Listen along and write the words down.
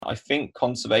I think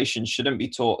conservation shouldn't be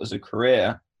taught as a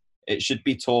career. It should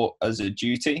be taught as a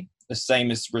duty, the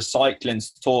same as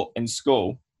recycling's taught in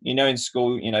school. In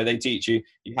school, they teach you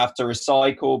have to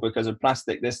recycle because of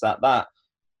plastic, this, that.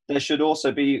 There should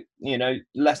also be,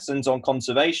 lessons on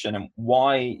conservation and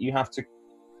why you have to,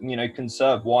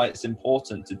 conserve, why it's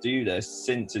important to do this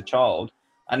since a child.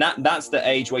 And that's the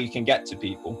age where you can get to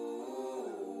people.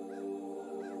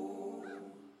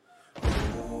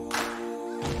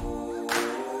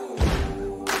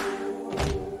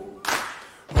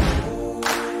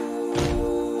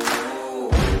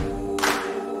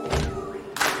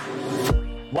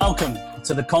 Welcome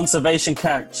to the Conservation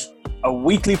Couch, a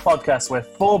weekly podcast where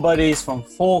four buddies from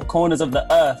four corners of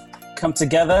the earth come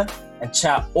together and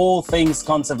chat all things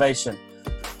conservation.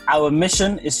 Our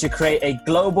mission is to create a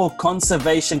global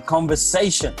conservation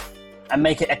conversation and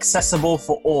make it accessible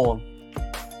for all.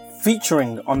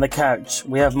 Featuring on the couch,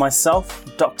 we have myself,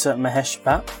 Dr. Mahesh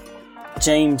Bhatt,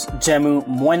 James Jemu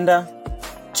Mwenda,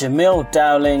 Jamil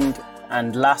Dowling,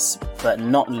 and last but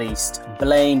not least,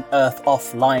 Blaine Earth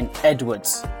Offline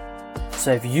Edwards.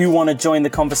 So if you want to join the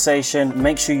conversation,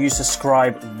 make sure you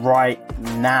subscribe right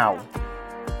now.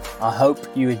 I hope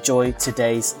you enjoy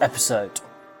today's episode.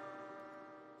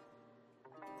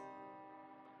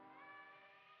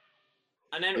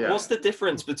 And then what's the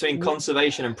difference between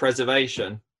conservation and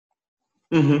preservation?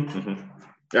 Yeah.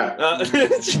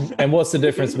 And what's the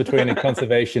difference between a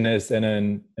conservationist and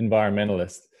an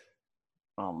environmentalist?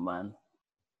 Oh, man.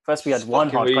 First we had one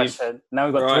hard question, now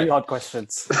we've got three hard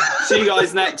questions. See you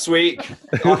guys next week.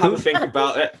 I'll have a think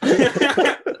about it.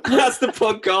 That's the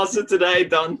podcast for today,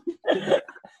 done.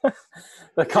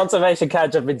 The conservation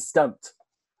couch have been stumped.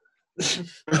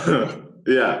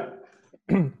 Yeah.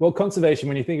 Well, conservation,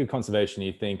 when you think of conservation,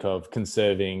 you think of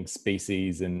conserving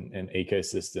species and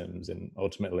ecosystems and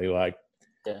ultimately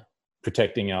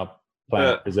protecting our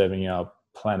planet, preserving our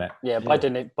planet. Yeah, by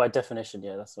definition,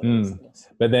 that's what it is. Yes.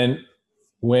 But then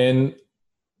the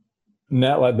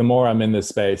more I'm in this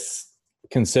space,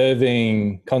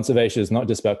 conservation is not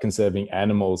just about conserving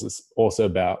animals, it's also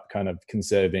about kind of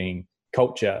conserving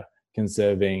culture,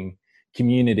 conserving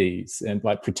communities and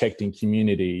protecting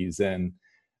communities and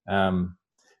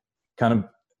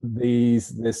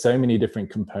there's so many different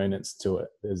components to it.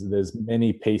 There's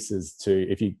many pieces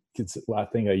I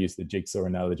think I used the jigsaw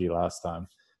analogy last time.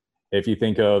 If you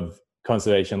think of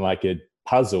conservation like a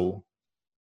puzzle,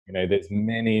 there's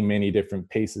many, many different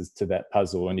pieces to that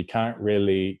puzzle, and you can't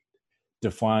really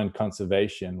define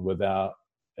conservation without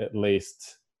at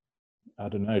least,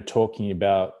 talking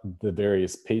about the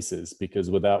various pieces,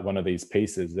 because without one of these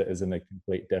pieces, there isn't a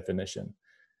complete definition.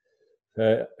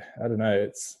 So,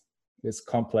 it's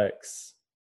complex.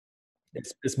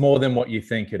 It's more than what you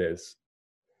think it is.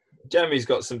 Jeremy's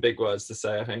got some big words to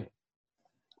say, I think.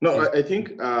 No, I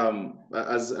think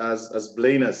as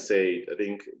Blaine has said, I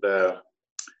think there's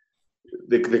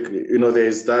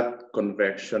that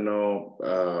conventional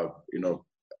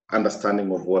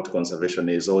understanding of what conservation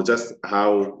is, or just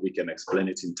how we can explain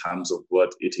it in terms of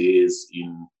what it is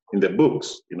in the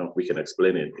books. We can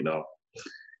explain it.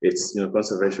 It's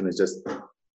conservation is just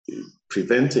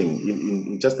preventing,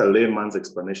 in just a layman's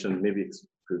explanation, maybe it's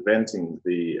preventing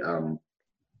the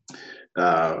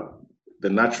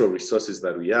natural resources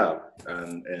that we have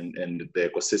and the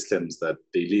ecosystems that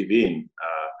they live in.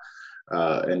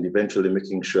 And eventually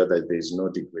making sure that there's no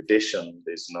degradation,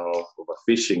 there's no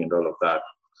overfishing and all of that.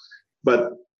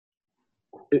 But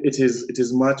it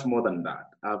is much more than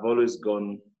that. I've always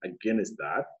gone against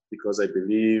that because I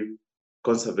believe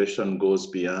conservation goes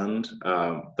beyond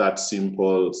that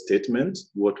simple statement,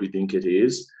 what we think it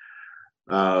is.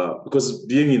 Because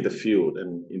being in the field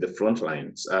and in the front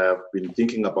lines, I have been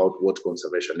thinking about what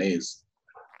conservation is.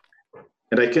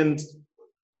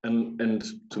 And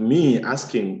to me,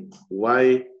 asking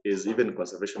why is even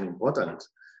conservation important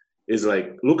is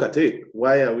look at it.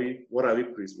 What are we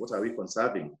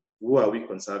conserving? Who are we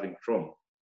conserving from?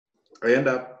 I end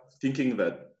up thinking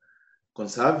that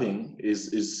conserving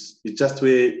is just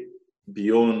way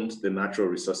beyond the natural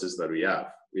resources that we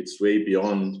have. It's way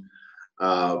beyond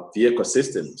the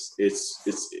ecosystems.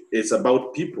 It's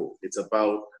about people. It's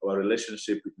about our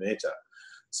relationship with nature.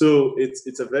 So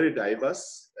it's a very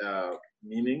diverse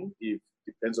meaning. It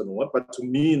depends on what, but to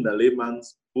me, in the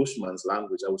layman's, bushman's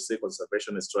language, I would say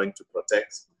conservation is trying to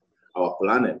protect our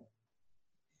planet.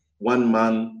 One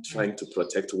man trying to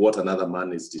protect what another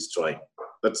man is destroying.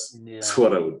 That's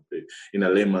what I would say in a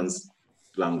layman's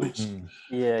language.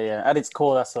 Yeah. At its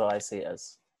core, that's what I see it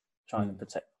as, trying to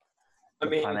protect the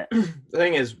planet. The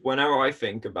thing is, whenever I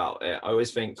think about it, I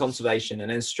always think conservation,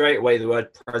 and then straight away the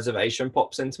word preservation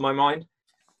pops into my mind.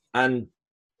 And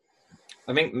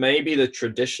I think maybe the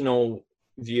traditional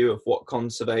view of what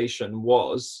conservation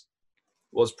was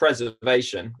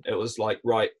preservation. It was like,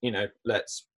 right,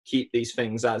 let's keep these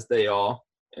things as they are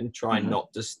and try and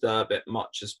not disturb it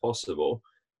much as possible.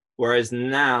 Whereas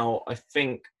now, I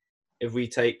think if we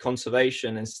take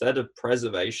conservation instead of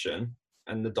preservation,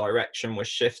 and the direction we're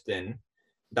shifting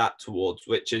that towards,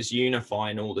 which is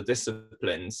unifying all the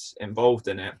disciplines involved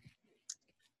in it,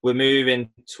 we're moving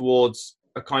towards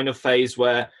a kind of phase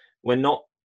where we're not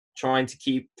trying to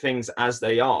keep things as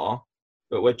they are,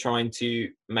 but we're trying to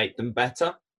make them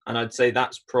better. And I'd say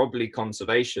that's probably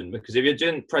conservation, because if you're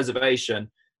doing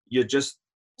preservation, you're just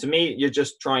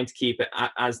trying to keep it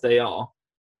as they are.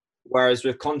 Whereas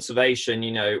with conservation,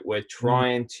 we're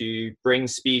trying to bring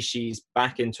species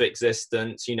back into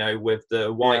existence. With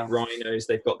the white rhinos,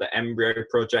 they've got the embryo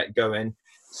project going.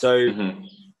 So,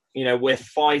 we're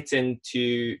fighting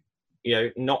to,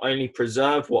 not only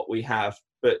preserve what we have,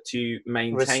 but to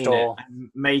maintain it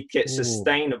and make it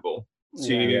sustainable.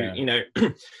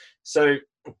 So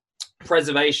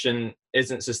preservation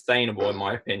isn't sustainable, in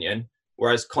my opinion.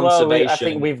 Whereas conservation, I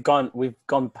think we've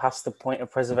gone past the point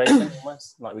of preservation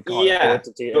almost. Like we can't afford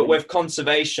to do it. But with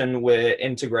conservation, we're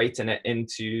integrating it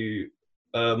into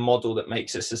a model that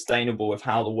makes it sustainable with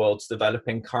how the world's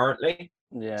developing currently.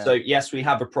 Yeah. So yes, we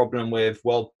have a problem with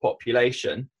world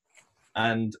population,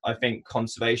 and I think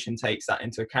conservation takes that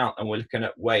into account, and we're looking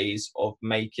at ways of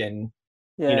making,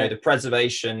 the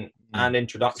preservation and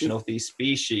introduction of these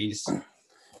species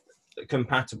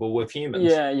compatible with humans.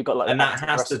 You got and that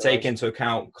has to take into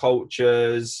account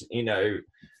cultures,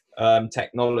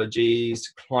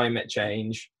 technologies, climate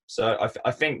change. So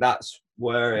I think that's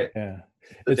where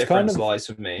the difference lies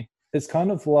for me. It's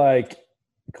kind of like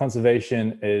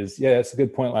conservation is, it's a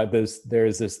good point. Like there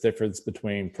is this difference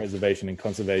between preservation and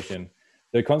conservation.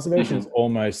 The conservation is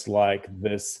almost like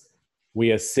this,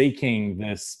 we are seeking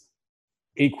this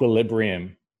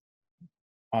equilibrium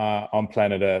on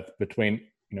planet Earth between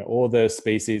all the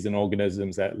species and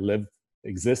organisms that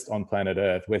exist on planet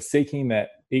Earth. We're seeking that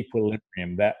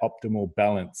equilibrium, that optimal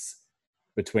balance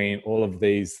between all of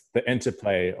these, the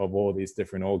interplay of all these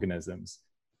different organisms.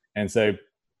 And so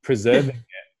preserving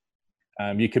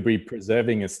it, you could be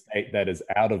preserving a state that is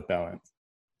out of balance.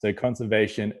 So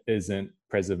conservation isn't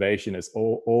preservation. It's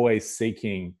always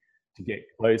seeking to get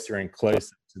closer and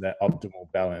closer to that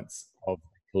optimal balance of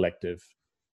the collective.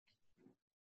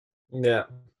 Yeah.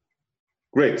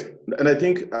 Great. And I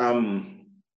think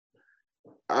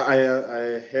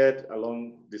I had a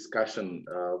long discussion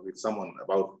with someone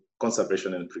about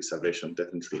conservation and preservation,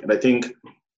 definitely. And I think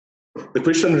the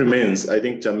question remains, I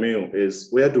think, Jamil, is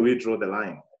where do we draw the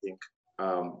line? I think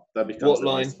that becomes the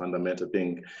most fundamental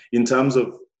thing in terms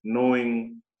of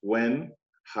knowing when,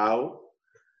 how,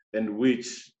 and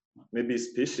which maybe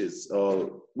species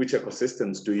or which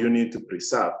ecosystems do you need to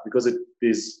preserve, because it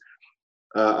is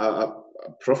a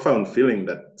profound feeling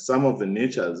that some of the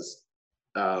natures,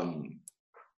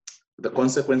 the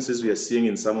consequences we are seeing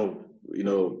in some of,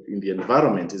 in the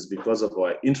environment is because of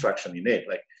our interaction in it.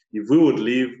 Like if we would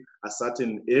leave a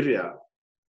certain area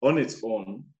on its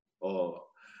own, or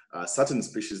certain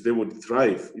species, they would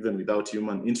thrive even without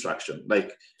human interaction.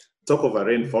 Like talk of a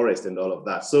rainforest and all of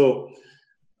that. So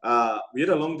we had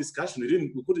a long discussion.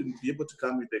 We couldn't be able to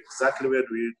come with exactly where do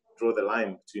we draw the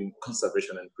line between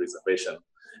conservation and preservation.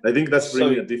 And I think that's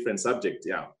really a different subject.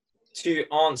 Yeah. To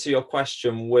answer your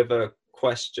question with a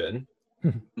question,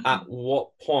 at what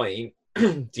point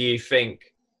do you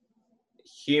think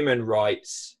human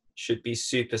rights should be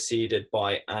superseded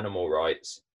by animal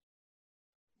rights?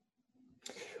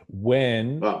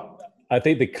 When I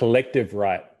think the collective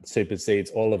right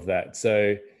supersedes all of that.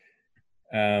 So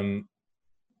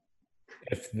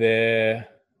if the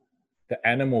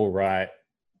animal right,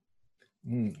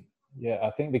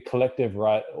 I think the collective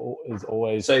right is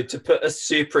always. So to put a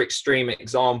super extreme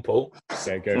example,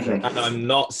 okay, go for it. And I'm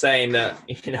not saying that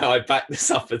I back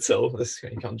this up at all. This is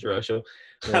very controversial.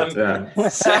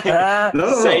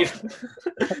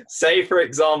 Say for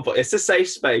example, it's a safe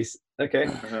space. Okay.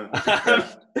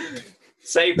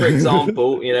 Say for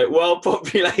example, world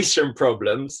population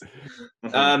problems.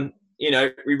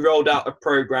 We rolled out a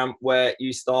program where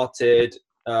you started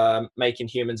making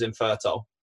humans infertile.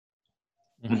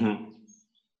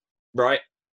 Right?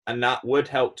 And that would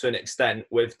help to an extent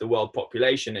with the world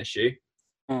population issue.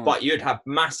 But you'd have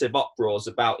massive uproars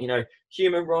about,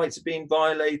 human rights are being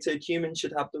violated, humans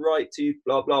should have the right to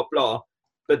blah, blah, blah.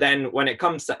 But then when it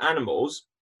comes to animals,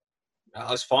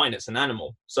 that's fine, it's an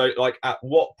animal. So like at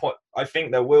what point, I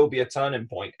think there will be a turning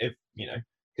point if,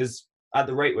 because at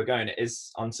the rate we're going, it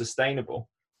is unsustainable.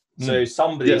 So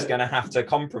somebody's going to have to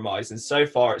compromise. And so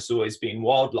far, it's always been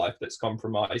wildlife that's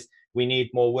compromised. We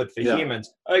need more wood for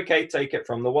humans. Okay, take it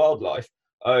from the wildlife.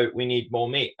 Oh, we need more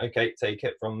meat. Okay, take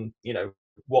it from,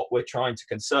 what we're trying to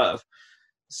conserve.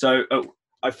 So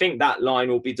I think that line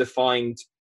will be defined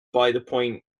by the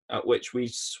point at which we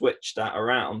switch that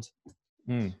around.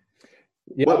 Yeah.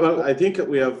 Well, I think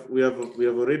we have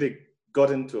already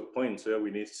gotten to a point where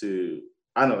we need to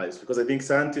analyze, because I think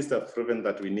scientists have proven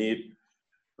that we need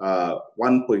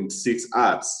 1.6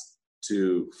 Earths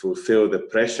to fulfill the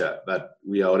pressure that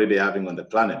we are already having on the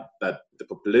planet. That the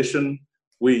population,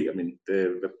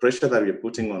 the pressure that we're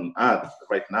putting on Earth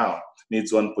right now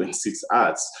needs 1.6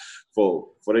 Earths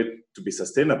for it to be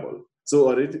sustainable.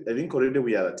 So I think already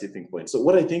we are at a tipping point. So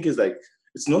what I think is, like,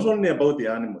 it's not only about the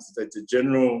animals, it's a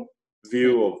general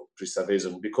view of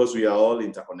preservation, because we are all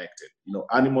interconnected.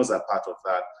 Animals are part of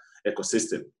that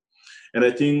ecosystem. And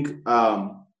I think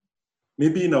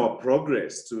maybe in our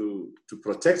progress to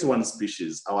protect one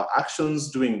species, our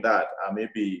actions doing that are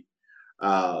maybe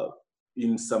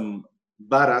in some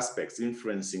bad aspects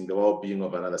influencing the well-being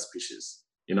of another species,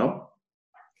 And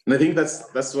I think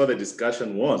that's what the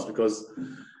discussion was, because,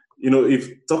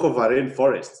 if talk of a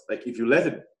rainforest, like, if you let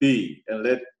it be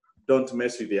and don't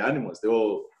mess with the animals, there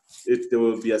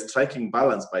will be a striking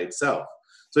balance by itself.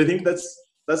 So I think that's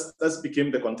became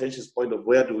the contentious point of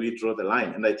where do we draw the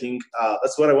line. And I think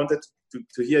that's what I wanted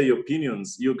to hear your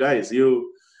opinions, you guys,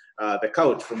 the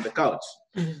couch from the couch.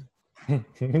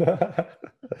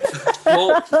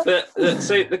 Well,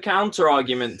 so the counter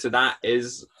argument to that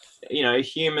is,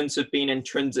 humans have been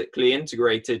intrinsically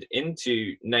integrated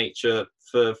into nature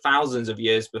for thousands of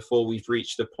years before we've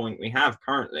reached the point we have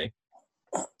currently.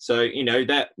 So,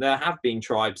 there have been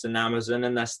tribes in Amazon,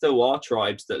 and there still are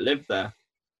tribes that live there.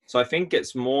 So I think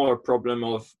it's more a problem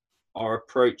of our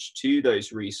approach to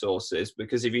those resources,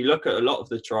 because if you look at a lot of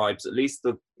the tribes, at least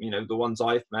the ones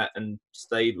I've met and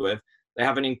stayed with, they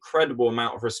have an incredible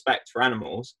amount of respect for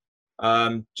animals.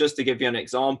 Just to give you an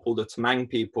example, the Tamang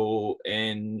people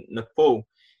in Nepal,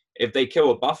 if they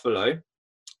kill a buffalo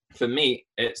for meat,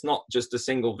 it's not just a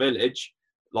single village.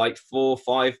 Like 4,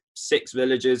 5, 6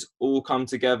 villages all come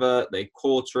together, they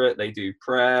quarter it, they do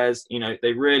prayers,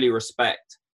 they really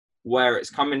respect where it's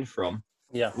coming from.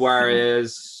 Yeah.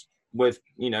 Whereas with,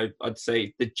 I'd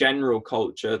say the general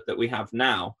culture that we have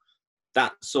now,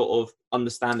 that sort of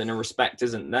understanding and respect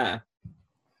isn't there.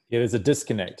 Yeah, there's a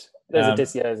disconnect. There's a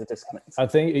disconnect. I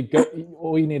think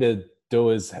all you need to do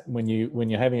is, when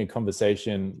you're having a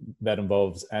conversation that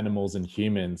involves animals and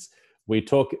humans, we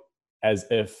talk as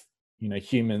if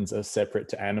humans are separate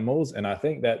to animals. And I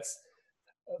think that's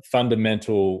a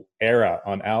fundamental error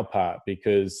on our part,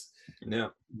 because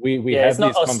we have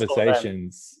these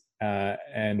conversations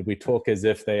and we talk as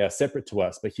if they are separate to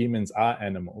us, but humans are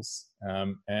animals.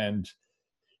 That's,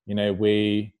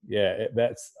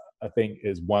 I think,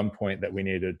 is one point that we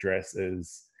need to address,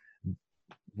 is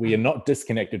we are not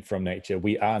disconnected from nature.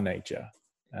 We are nature.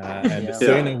 And the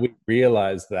sooner we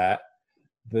realize that,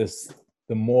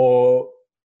 the more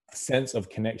sense of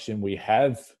connection we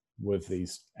have with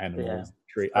these animals,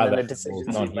 other animals,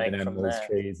 non-human animals,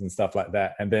 trees and stuff like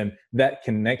that. And then that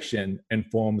connection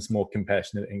informs more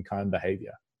compassionate and kind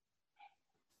behavior.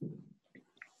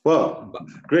 Well,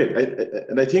 great.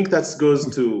 And I think that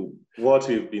goes to what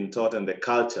we've been taught and the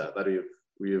culture that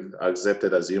we've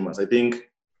accepted as humans. I think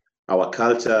our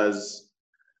cultures,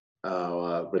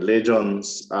 our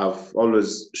religions have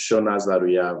always shown us that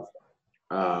we are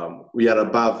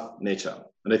above nature.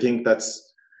 And I think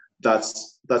that's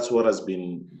what has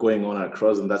been going on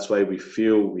across, and that's why we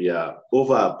feel we are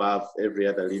above every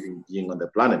other living being on the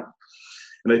planet.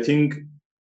 And I think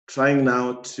trying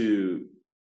now to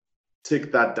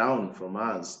take that down from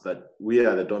us, that we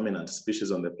are the dominant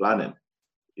species on the planet,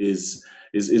 is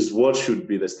what should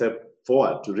be the step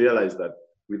forward, to realize that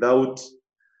without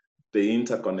the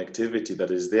interconnectivity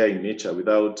that is there in nature,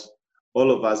 without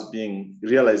all of us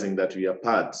realizing that we are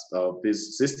part of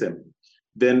this system,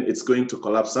 then it's going to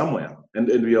collapse somewhere. And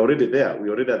we're already there.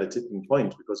 We're already at the tipping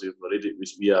point, because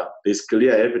there's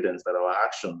clear evidence that our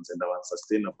actions and our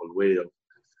sustainable way of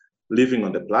living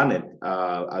on the planet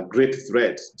are a great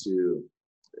threat to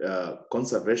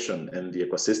conservation and the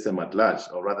ecosystem at large,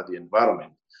 or rather the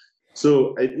environment.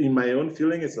 So in my own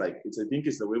feeling, I think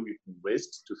it's the way we've been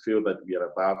raised to feel that we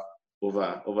are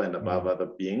over and above other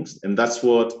beings. And that's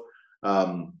what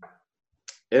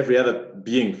every other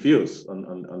being feels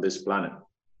on this planet.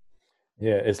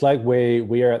 Yeah, it's like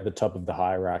we are at the top of the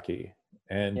hierarchy.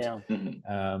 And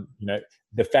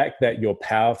the fact that you're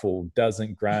powerful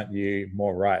doesn't grant you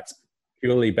more rights,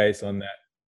 purely based on that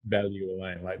value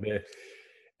alone.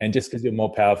 And just because you're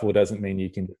more powerful doesn't mean you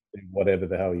can do whatever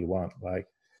the hell you want. Like,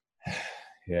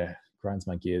 yeah, grinds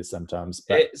my gears sometimes.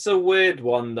 But it's a weird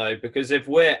one though, because if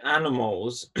we're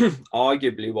animals,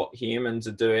 arguably what humans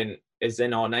are doing is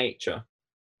in our nature.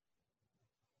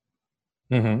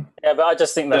 mm-hmm. Yeah, but I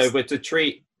just think that's So if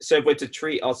we're to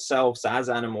treat ourselves as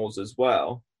animals as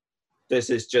well, this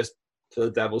is just for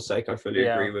the devil's sake. I fully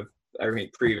Yeah. agree with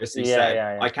everything previously Yeah, said.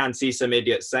 yeah, yeah. I can see some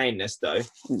idiots saying this though.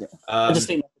 Yeah. I just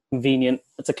think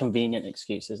it's a convenient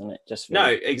excuse, isn't it? Just for, No,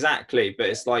 exactly. But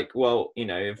it's like, well, you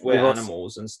know, if we're We've also-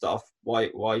 animals and stuff,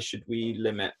 why should we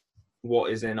limit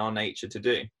what is in our nature to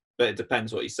do? But it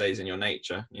depends what you say is in your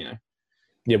nature, you know.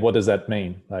 Yeah, what does that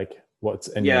mean? Like, what's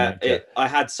in your nature? I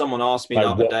had someone ask me Like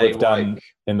the other what day, we've done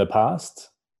in the past?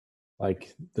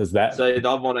 Like, does that... So the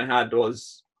other one I had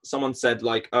was someone said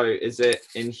like, oh, is it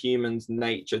in humans'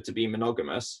 nature to be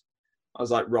monogamous? I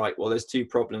was like, right, well, there's two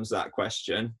problems to that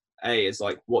question. A is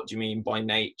like, what do you mean by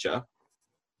nature?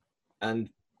 And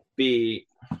B,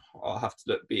 I'll have to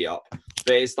look B up.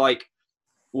 But it's like,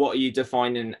 what are you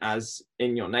defining as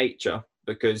in your nature?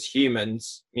 Because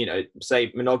humans, you know,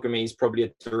 say monogamy is probably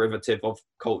a derivative of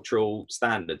cultural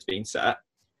standards being set.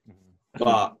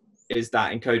 But is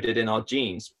that encoded in our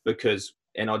genes? Because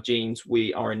in our genes,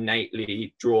 we are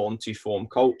innately drawn to form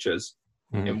cultures,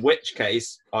 in which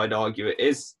case I'd argue it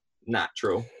is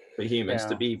natural for humans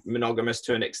to be monogamous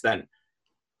to an extent.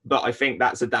 But I think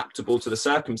that's adaptable to the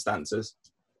circumstances.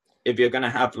 If you're going to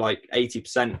have like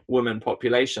 80% women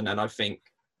population, and I think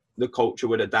the culture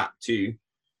would adapt to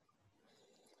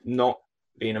not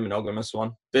being a monogamous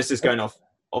one. This is going off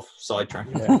sidetrack.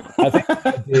 Yeah. I think the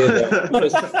idea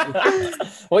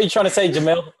that... What are you trying to say,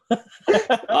 Jamil?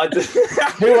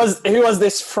 Who was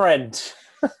this friend?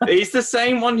 He's the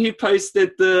same one who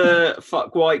posted the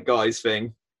fuck white guys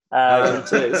thing.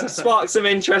 To spark some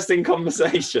interesting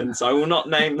conversations. I will not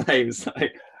name names.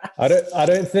 I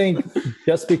don't think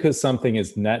just because something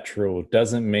is natural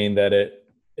doesn't mean that it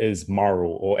is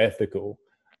moral or ethical.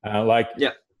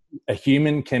 A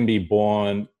human can be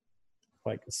born,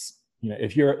 like, you know,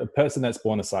 if you're a person that's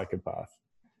born a psychopath,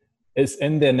 it's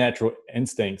in their natural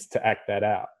instincts to act that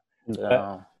out.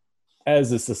 No.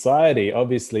 As a society,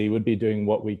 obviously, would be doing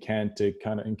what we can to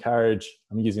kind of encourage,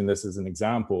 I'm using this as an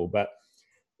example, but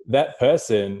that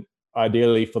person,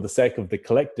 ideally for the sake of the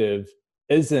collective,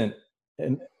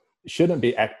 shouldn't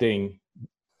be acting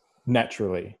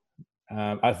naturally.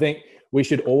 I think we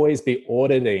should always be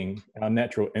auditing our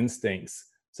natural instincts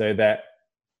so that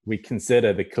we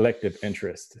consider the collective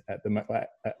interest at the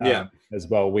as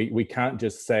well. We can't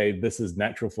just say this is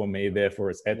natural for me,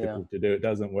 therefore it's ethical to do. It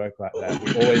doesn't work like that.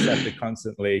 We always have to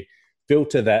constantly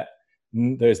filter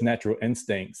those natural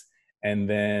instincts and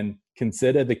then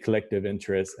consider the collective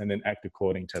interest and then act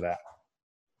according to that.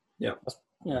 Yeah,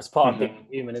 it's part of being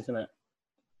human, isn't it?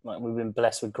 Like, we've been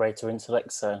blessed with greater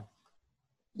intellect, so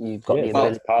you've got the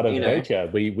ability. It's part of nature.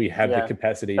 We have the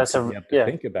capacity to be able to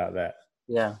think about that.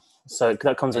 Yeah. So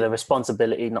that comes with a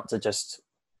responsibility not to just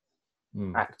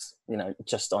act, you know,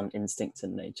 just on instinct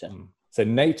and nature. So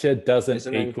nature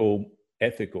doesn't equal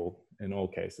ethical in all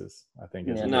cases, I think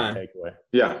is a good takeaway.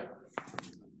 Yeah.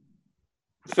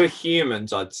 For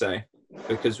humans, I'd say,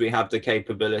 because we have the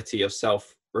capability of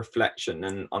self-reflection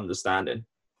and understanding.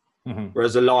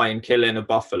 Whereas a lion killing a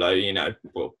buffalo, you know,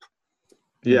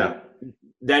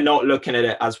 they're not looking at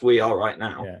it as we are right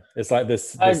now. Yeah, it's like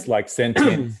this like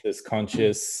sentient, this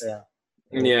conscious.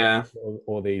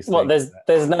 All these. What?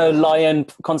 There's no lion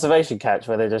conservation catch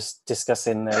where they're just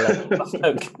discussing their.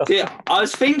 Yeah, I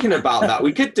was thinking about that.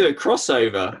 We could do a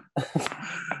crossover.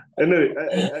 Anyway,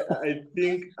 I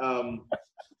think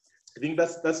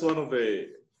that's one of the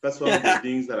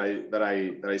things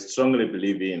that I strongly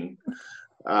believe in,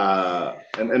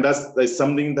 and that's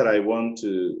something that I want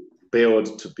to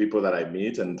build to people that I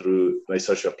meet and through my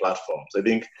social platforms. I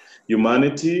think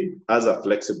humanity has a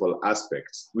flexible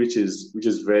aspect, which is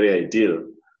very ideal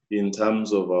in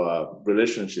terms of our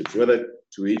relationships, whether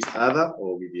to each other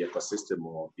or with the ecosystem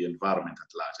or the environment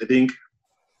at large. I think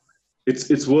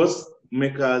it's what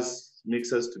makes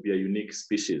us to be a unique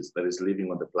species that is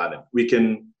living on the planet. We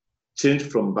can change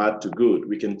from bad to good.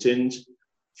 We can change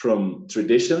from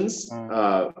traditions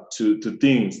to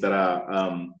things that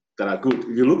are good.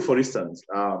 If you look, for instance,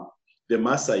 the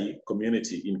Maasai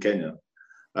community in Kenya,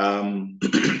 the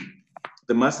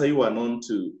Maasai were known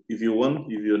to, if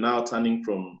you're now turning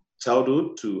from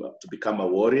childhood to become a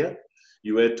warrior,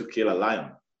 you had to kill a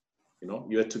lion. You know,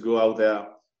 you had to go out there,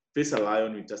 face a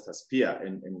lion with just a spear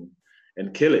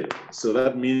and kill it. So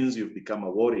that means you've become a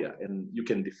warrior and you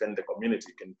can defend the community,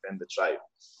 you can defend the tribe.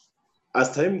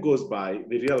 As time goes by,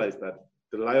 they realize that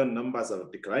the lion numbers are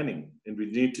declining, and we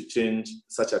need to change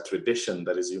such a tradition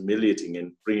that is humiliating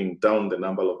and bringing down the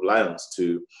number of lions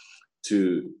to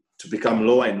become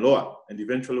lower and lower, and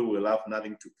eventually we'll have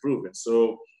nothing to prove. And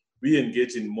so we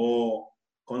engage in more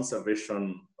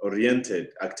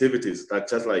conservation-oriented activities, that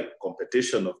just like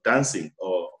competition of dancing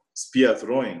or spear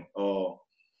throwing or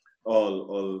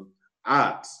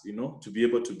art, to be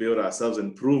able to build ourselves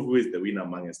and prove who is the winner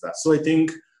amongst us. So I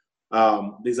think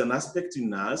there's an aspect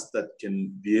in us that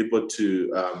can be able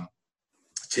to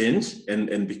change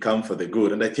and become for the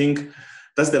good. And I think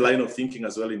that's the line of thinking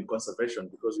as well in conservation,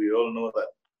 because we all know that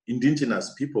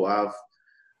indigenous people have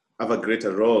a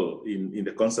greater role in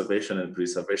the conservation and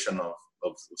preservation of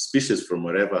species from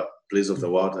wherever place of the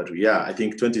world that we are. I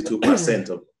think 22%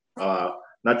 of our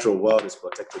natural world is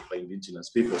protected by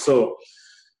indigenous people. So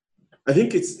I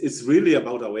think it's really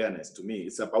about awareness to me.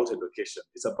 It's about education.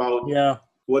 It's about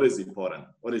what is important,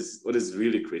 what is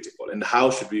really critical, and how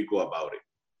should we go about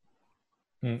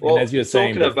it. Well, and as you're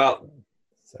saying about,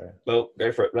 sorry. Well,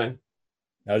 go for it, Blaine.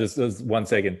 No, just 1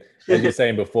 second. As you're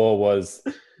saying before, was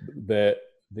the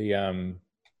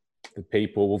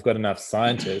people. We've got enough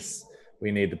scientists.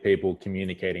 We need the people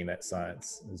communicating that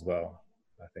science as well,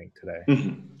 I think, today.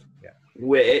 Yeah.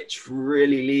 Which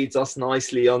really leads us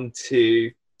nicely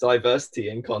onto diversity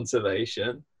and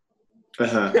conservation.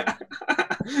 Yeah.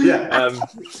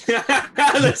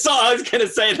 That's what I was going to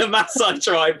say. The maths I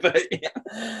tried, but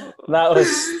that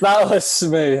was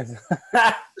smooth.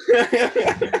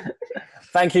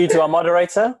 Thank you to our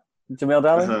moderator, Jamil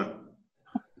Darling.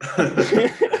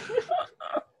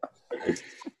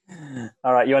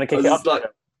 All right, you want to kick it off?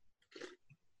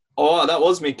 Oh, that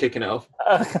was me kicking it off.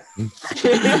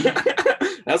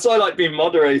 That's why I like being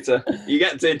moderator. You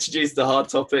get to introduce the hard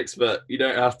topics, but you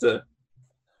don't have to.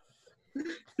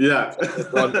 Yeah.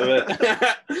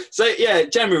 So yeah,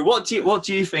 Jemu, what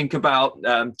do you think about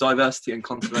diversity and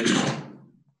conservation?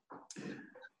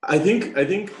 I think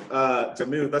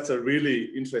Jamil, that's a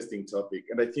really interesting topic,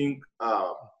 and I think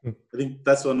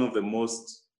that's one of the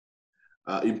most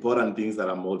important things that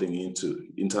I'm molding into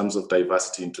in terms of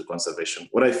diversity into conservation.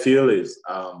 What I feel is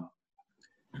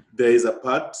there is a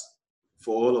part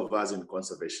for all of us in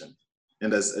conservation.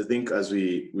 And as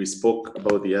we spoke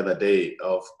about the other day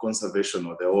of conservation,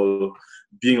 or the whole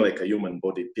being like a human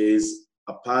body, there's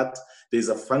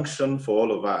a function for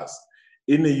all of us.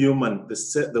 In a human,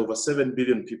 the over 7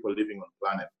 billion people living on the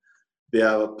planet, they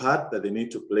have a part that they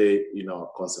need to play in our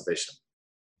conservation.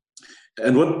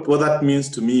 And what that means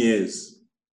to me is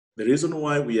the reason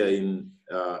why we are in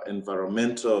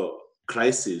environmental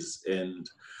crisis and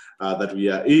that we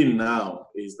are in now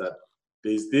is that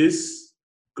there's this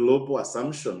global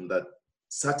assumption that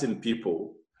certain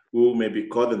people who maybe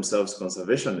call themselves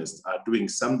conservationists are doing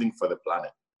something for the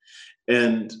planet.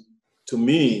 And to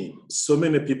me, so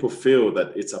many people feel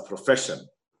that it's a profession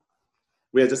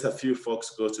where just a few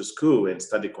folks go to school and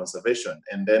study conservation,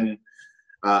 and then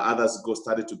others go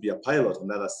study to be a pilot,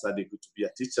 and others study to be a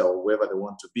teacher or whoever they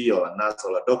want to be, or a nurse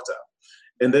or a doctor.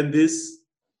 And then this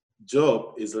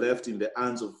job is left in the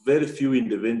hands of very few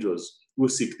individuals who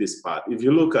seek this path. If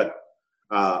you look at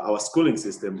our schooling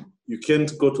system, you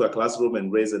can't go to a classroom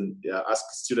and ask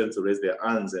students to raise their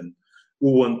hands and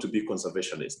who want to be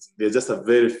conservationists. They're just a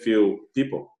very few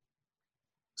people.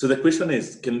 So the question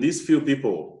is, can these few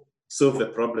people solve the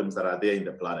problems that are there in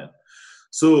the planet?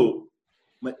 So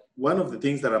one of the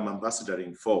things that I'm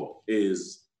ambassadoring for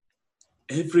is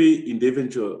every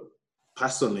individual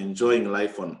person enjoying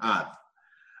life on Earth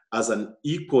as an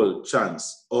equal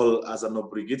chance, or as an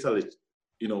obligatory,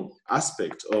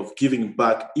 aspect of giving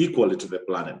back equally to the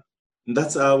planet. And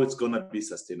that's how it's gonna be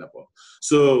sustainable.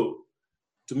 So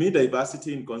to me,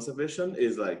 diversity in conservation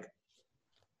is like,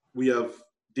 we have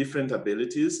different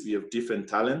abilities, we have different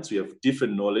talents, we have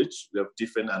different knowledge, we have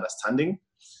different understanding,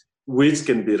 which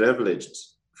can be leveraged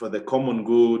for the common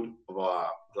good of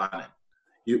our planet.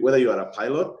 Whether you are a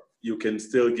pilot, you can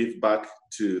still give back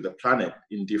to the planet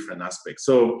in different aspects.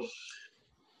 So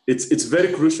it's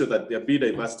very crucial that there be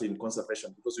diversity in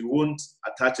conservation, because we won't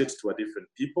attach it to a different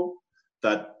people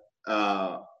that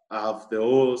have the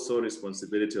whole sole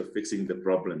responsibility of fixing the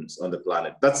problems on the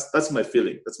planet. That's my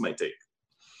feeling. That's my take.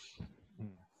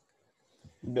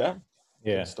 Yeah.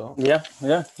 Yeah.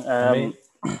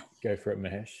 Go for it,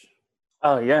 Mahesh.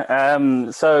 Oh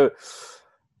yeah. So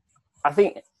I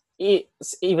think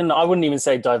it's even, I wouldn't even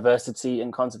say diversity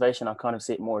in conservation. I kind of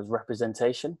see it more as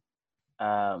representation,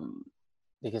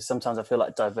 because sometimes I feel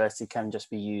like diversity can just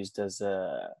be used as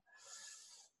a,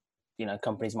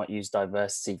 companies might use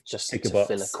diversity just to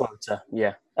fill a quota.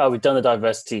 Yeah. Oh, we've done the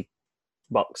diversity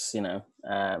box,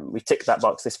 we tick that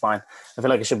box, it's fine. I feel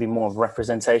like it should be more of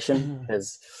representation,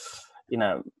 because,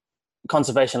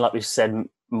 conservation, like we've said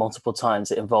multiple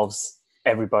times, it involves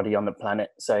everybody on the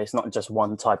planet. So it's not just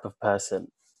one type of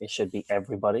person. It should be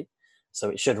everybody. So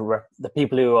it should the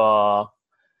people who are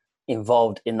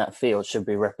involved in that field should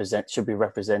be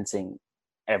representing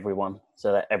everyone,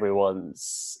 so that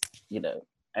everyone's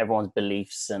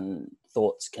beliefs and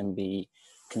thoughts can be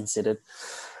considered.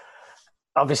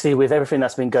 Obviously, with everything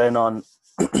that's been going on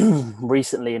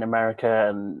recently in America,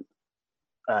 and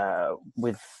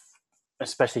with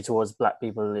especially towards Black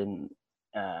people in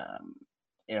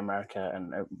America,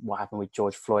 and what happened with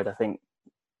George Floyd, I think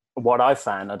what I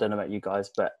found, I don't know about you guys,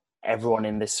 but everyone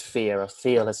in this field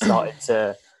has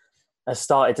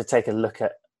started to take a look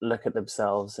at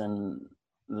themselves and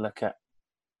look at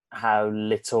how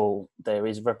little there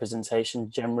is representation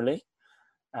generally.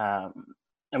 I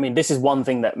mean, this is one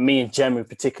thing that me and Jemu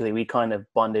particularly, we kind of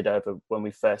bonded over when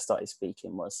we first started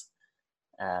speaking, was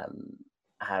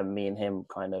how me and him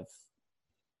kind of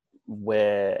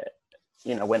we're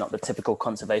not the typical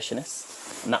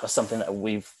conservationists, and that was something that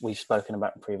we've spoken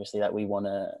about previously, that we want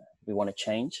to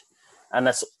change. And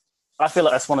I feel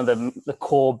like that's one of the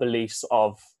core beliefs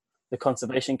of the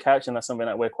Conservation Couch, and that's something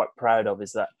that we're quite proud of,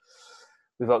 is that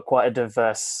we've got quite a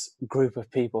diverse group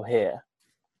of people here,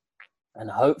 and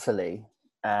hopefully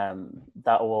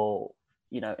that will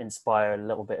inspire a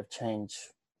little bit of change.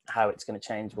 How it's going to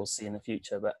change, we'll see in the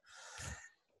future, but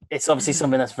it's obviously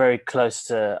something that's very close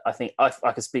to, I think, I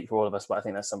could speak for all of us, but I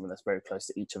think that's something that's very close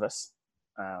to each of us.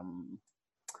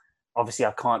 Obviously,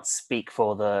 I can't speak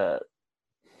for the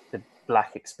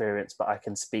Black experience, but I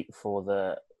can speak for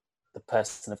the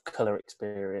person of color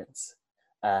experience,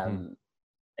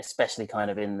 especially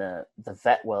kind of in the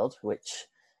vet world, which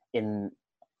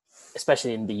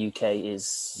especially in the UK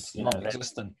is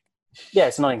non-existent. Yeah,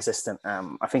 it's non-existent.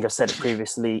 I think I've said it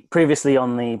previously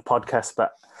on the podcast,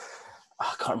 but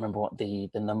I can't remember what the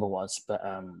number was, but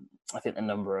I think the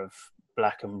number of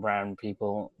Black and brown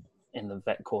people in the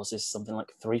vet course is something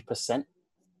like 3%,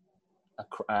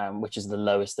 which is the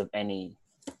lowest of any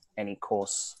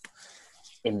course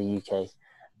in the UK.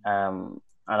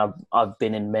 And I've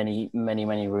been in many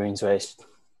rooms where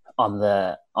I'm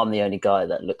the only guy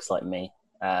that looks like me.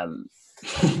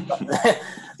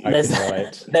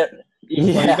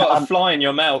 You've got a fly in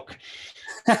your milk.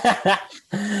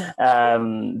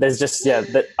 There's just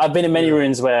I've been in many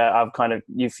rooms where I've kind of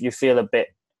you feel a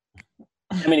bit.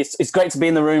 I mean, it's great to be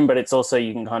in the room, but it's also,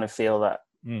 you can kind of feel that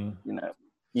you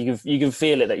can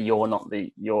feel it, that you're not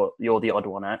you're the odd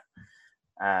one out,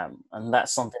 and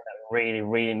that's something that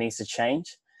really needs to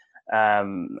change.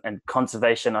 And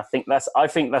conservation, I think that's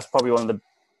probably one of the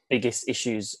biggest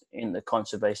issues in the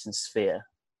conservation sphere,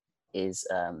 is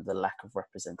the lack of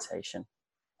representation,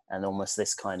 and almost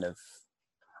this kind of.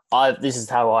 This is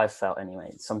how I felt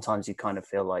anyway. Sometimes you kind of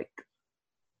feel like,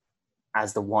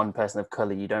 as the one person of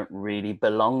color, you don't really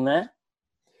belong there,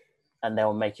 and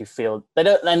they'll make you feel they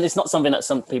don't. And it's not something that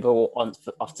some people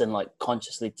often like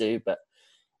consciously do, but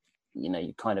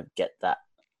you kind of get that.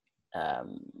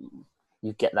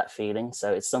 You get that feeling.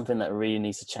 So it's something that really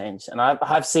needs to change. And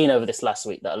I've seen over this last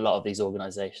week that a lot of these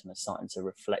organizations are starting to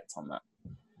reflect on that.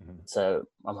 Mm-hmm. So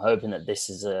I'm hoping that this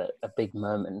is a big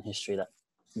moment in history that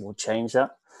will change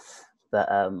that. But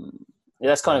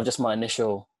that's kind of just my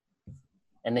initial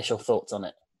thoughts on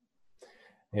it.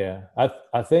 Yeah,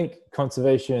 I think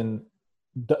conservation,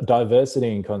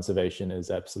 diversity in conservation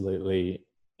is absolutely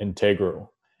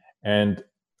integral. And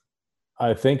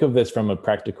I think of this from a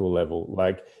practical level,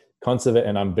 like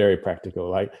and I'm very practical.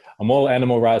 Like, I'm all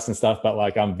animal rights and stuff, but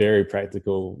like, I'm very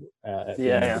practical at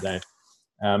the end of the day.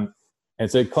 And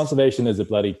so conservation is a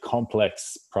bloody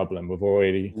complex problem. We've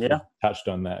already touched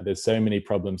on that. There's so many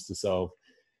problems to solve.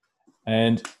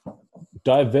 And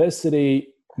diversity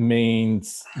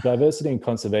in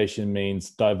conservation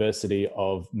means diversity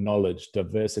of knowledge,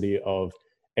 diversity of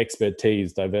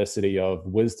expertise, diversity of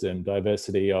wisdom,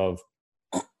 diversity of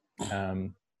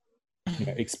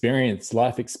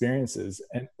life experiences.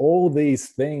 And all these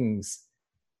things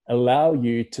allow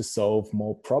you to solve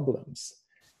more problems.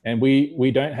 And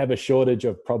we don't have a shortage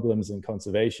of problems in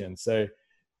conservation. So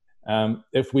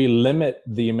if we limit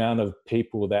the amount of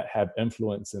people that have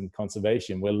influence in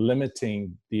conservation, we're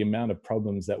limiting the amount of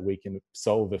problems that we can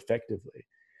solve effectively.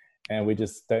 And we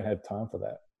just don't have time for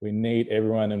that. We need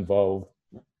everyone involved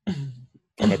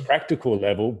from a practical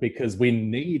level, because we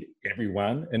need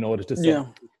everyone in order to solve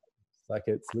it. Like,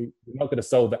 we're not going to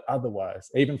solve it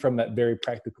otherwise. Even from that very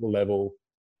practical level,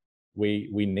 we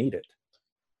need it.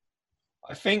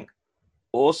 I think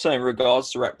also in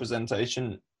regards to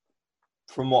representation,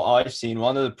 from what I've seen,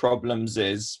 one of the problems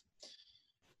is,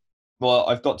 well,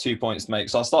 I've got 2 points to make,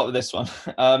 so I'll start with this one.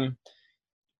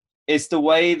 It's the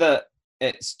way that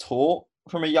it's taught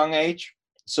from a young age.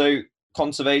 So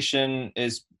conservation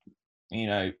is,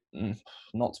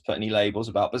 not to put any labels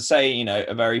about, but say,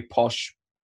 a very posh,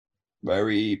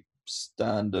 very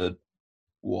standard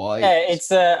white. Yeah, it's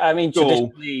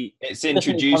traditionally it's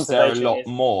introduced there a lot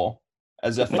more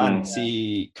as a Mhm.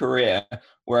 fancy career.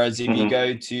 Whereas if you Mhm.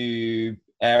 go to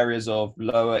areas of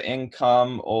lower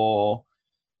income or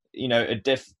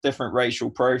different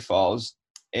racial profiles,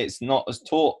 it's not as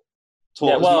taught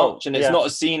Yeah, as well, much, and it's yeah. not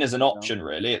as seen as an option.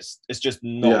 Really, it's just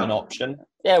not an option.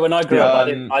 Yeah, when I grew up,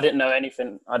 I Um, didn't know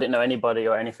anything. I didn't know anybody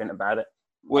or anything about it.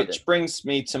 Which brings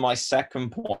me to my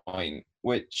second point,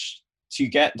 which to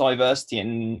get diversity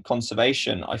in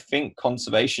conservation, I think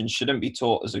conservation shouldn't be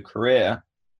taught as a career.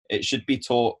 It should be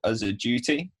taught as a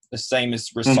duty, the same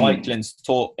as recycling's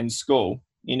taught in school.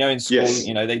 In school, Yes.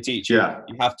 they teach you Yeah.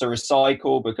 you have to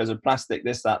recycle because of plastic,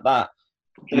 this, that.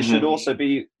 There should also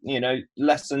be,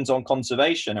 lessons on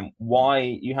conservation and why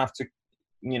you have to,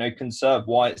 conserve,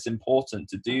 why it's important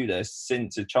to do this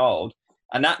since a child.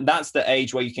 And that's the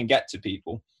age where you can get to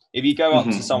people. If you go up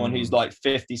to someone who's like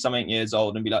 50 something years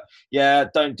old and be like, yeah,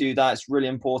 don't do that, it's really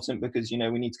important because, we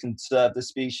need to conserve the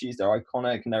species, they're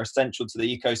iconic and they're essential to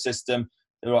the ecosystem.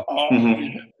 They're like,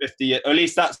 50 years. Or at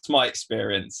least that's my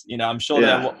experience. I'm sure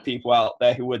there are people out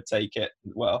there who would take it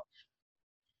well.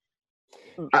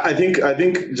 I think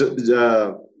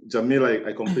Jamil,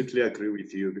 I completely agree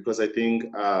with you, because I think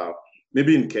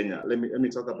maybe in Kenya, let me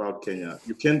talk about Kenya.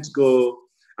 You can't go.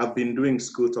 I've been doing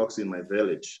school talks in my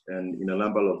village and in a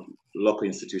number of local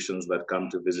institutions that come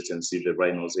to visit and see the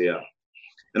rhinos here.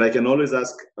 And I can always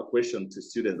ask a question to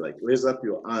students like, raise up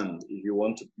your hand if you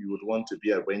would want to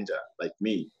be a ranger like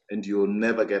me, and you'll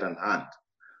never get an hand.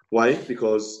 Why?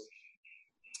 Because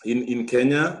in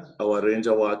Kenya, our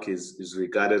ranger work is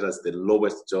regarded as the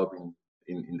lowest job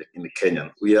in the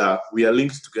Kenyan. We are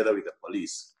linked together with the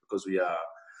police because we are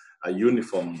a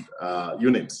uniformed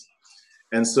unit.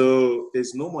 And so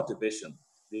there's no motivation,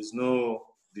 there's no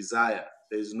desire,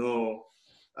 there's no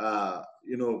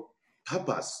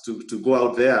purpose to go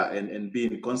out there and be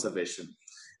in conservation.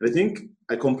 And I think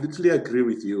I completely agree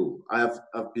with you. I've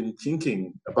been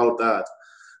thinking about that.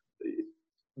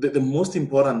 The most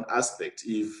important aspect,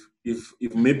 if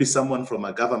maybe someone from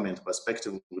a government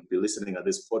perspective would be listening at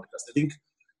this podcast, I think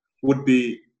would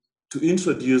be to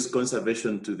introduce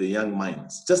conservation to the young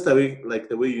minds, just the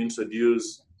way you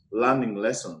introduce learning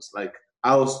lessons, like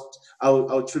our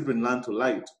children learn to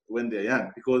light when they're young.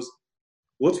 Because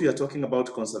what we are talking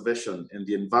about conservation and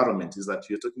the environment is that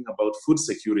we are talking about food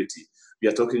security, we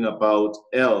are talking about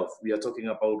health, we are talking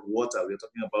about water, we are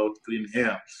talking about clean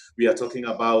air, we are talking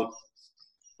about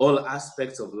all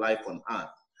aspects of life on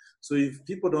earth. So if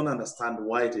people don't understand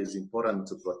why it is important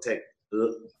to protect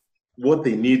what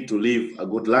they need to live a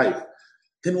good life,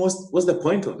 then what's the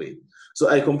point of it? So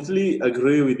I completely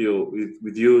agree with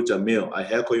you, Jamil. I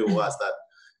echo your words that,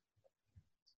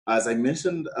 as I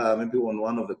mentioned maybe on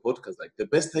one of the podcasts, like the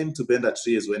best time to bend a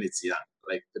tree is when it's young.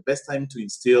 Like the best time to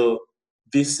instill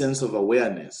this sense of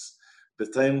awareness, the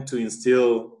time to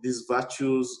instill these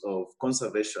virtues of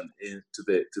conservation to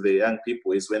the young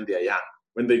people is when they're young.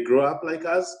 When they grow up like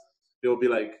us, they'll be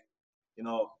like,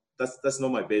 that's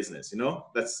not my business.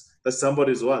 That's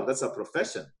somebody's work. That's a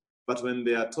profession. But when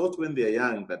they are taught when they're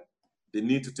young that they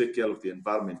need to take care of the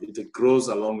environment, it grows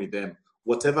along with them.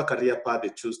 Whatever career path they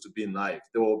choose to be in life,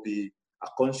 there will be a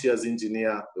conscious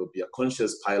engineer, there will be a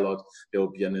conscious pilot, there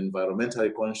will be an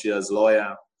environmentally conscious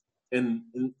lawyer. And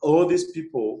all these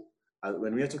people,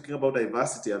 when we are talking about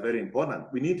diversity, are very important.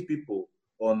 We need people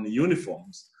on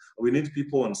uniforms. We need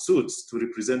people on suits to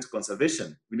represent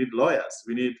conservation. We need lawyers.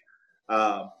 We need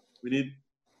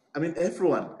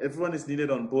everyone is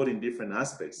needed on board in different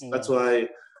aspects. That's why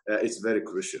it's very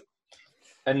crucial.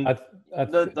 And go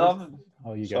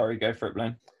for it,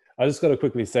 Blaine. I just got to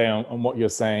quickly say on what you're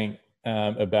saying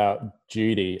about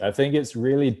duty. I think it's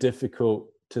really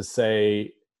difficult to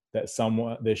say that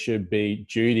there should be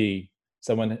duty.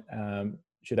 Someone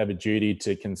should have a duty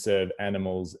to conserve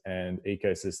animals and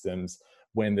ecosystems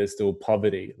when there's still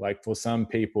poverty. Like for some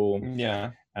people,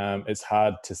 it's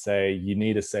hard to say you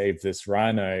need to save this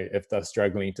rhino if they're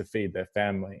struggling to feed their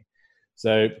family.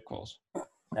 So, of course,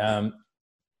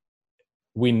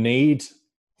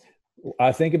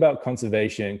 I think about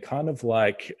conservation kind of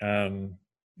like, and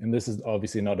this is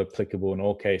obviously not applicable in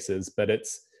all cases, but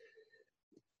it's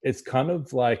kind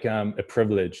of like a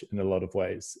privilege in a lot of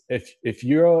ways. If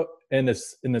you're in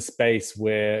a space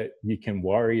where you can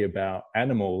worry about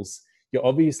animals, you're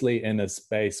obviously in a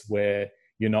space where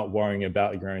you're not worrying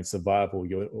about your own survival.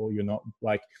 You're not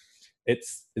like,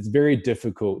 it's very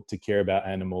difficult to care about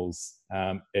animals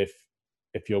if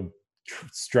you're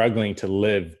struggling to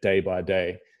live day by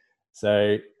day.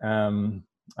 So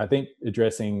I think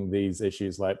addressing these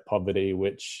issues like poverty,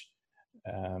 which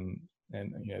and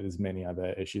there's many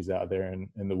other issues out there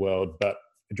in the world, but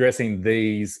addressing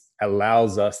these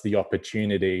allows us the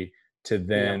opportunity to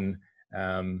then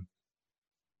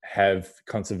have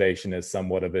conservation as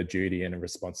somewhat of a duty and a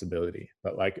responsibility.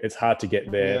 But like, it's hard to get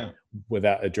there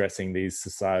without addressing these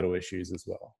societal issues as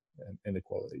well, and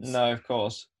inequalities. No, of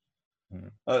course.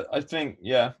 I think,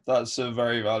 that's a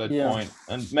very valid point.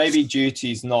 And maybe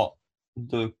duty is not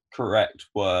the correct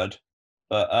word,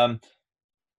 but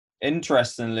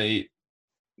interestingly,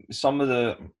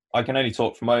 I can only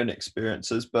talk from my own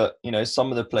experiences, but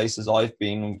some of the places I've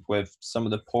been with, some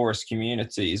of the poorest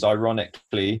communities,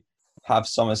 ironically, have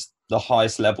some of the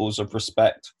highest levels of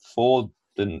respect for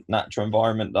the natural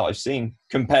environment that I've seen,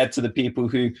 compared to the people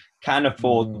who can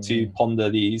afford to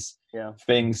ponder these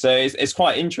things. So it's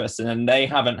quite interesting, and they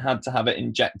haven't had to have it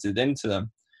injected into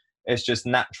them. It's just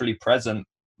naturally present,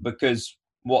 because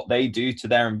what they do to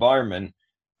their environment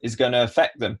is going to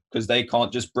affect them, because they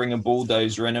can't just bring a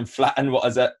bulldozer in and flatten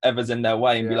whatever's in their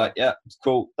way and be like, yeah,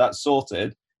 cool, that's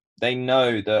sorted. They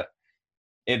know that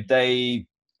if they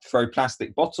throw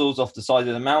plastic bottles off the side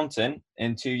of the mountain,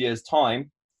 in 2 years' time,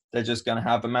 they're just going to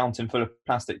have a mountain full of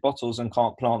plastic bottles and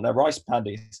can't plant their rice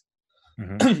paddies.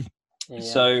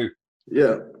 So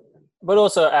but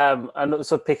also and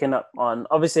also picking up on,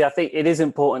 obviously I think it is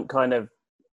important kind of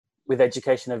with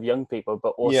education of young people,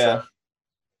 but also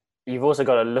you've also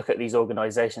got to look at these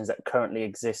organizations that currently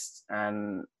exist,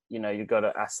 and you've got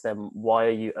to ask them,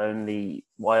 why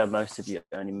are most of you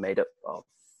only made up of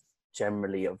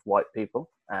generally of white people?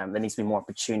 There needs to be more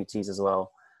opportunities as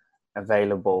well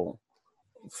available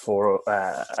for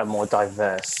a more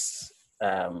diverse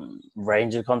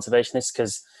range of conservationists,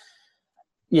 because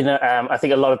I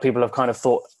think a lot of people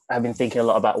have been thinking a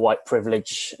lot about white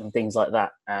privilege and things like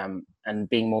that, and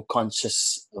being more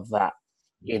conscious of that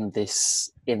in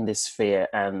this sphere,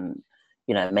 and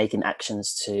making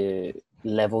actions to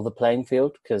level the playing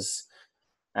field, because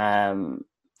I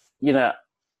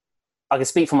can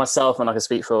speak for myself, and I can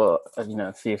speak for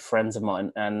a few friends of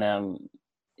mine, and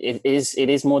it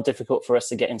is more difficult for us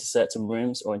to get into certain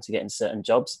rooms or to get into certain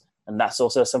jobs, and that's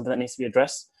also something that needs to be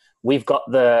addressed. We've got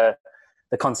the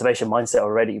conservation mindset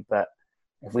already, but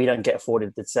if we don't get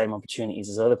afforded the same opportunities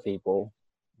as other people,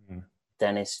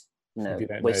 then it's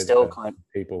we're still kind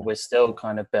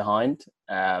of behind.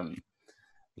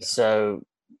 So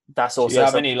that's also. Do you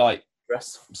have any like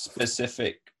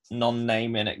specific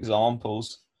non-naming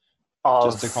examples,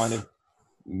 just to kind of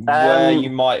where you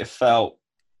might have felt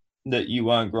that you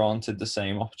weren't granted the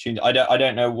same opportunity? I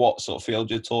don't know what sort of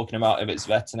field you're talking about, if it's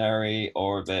veterinary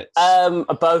or if it's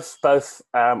both.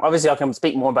 Obviously I can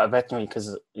speak more about veterinary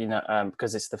because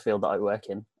because it's the field that I work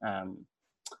in,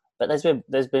 but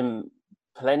there's been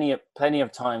plenty of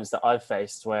times that I've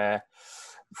faced where,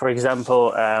 for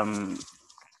example,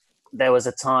 there was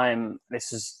a time,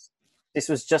 this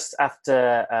was just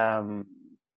after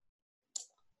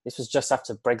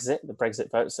Brexit, the Brexit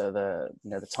vote. So the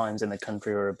times in the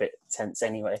country were a bit tense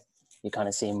anyway. You kind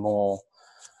of see more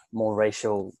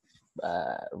racial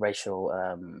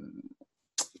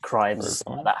crimes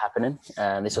like that happening.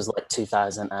 And this was like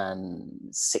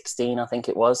 2016, I think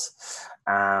it was.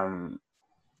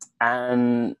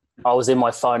 And I was in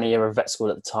my final year of vet school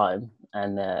at the time.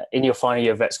 And in your final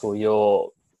year of vet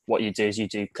school, what you do is you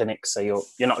do clinics. So you're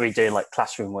not really doing like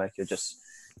classroom work.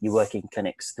 You work in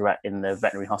clinics throughout in the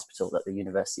veterinary hospital that the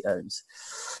university owns.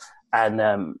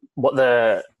 And what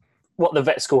the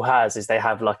vet school has is they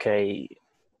have like a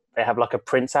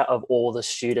printout of all the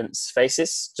students'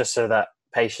 faces, just so that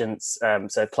patients,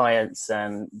 so clients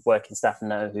and working staff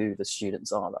know who the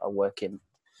students are that are working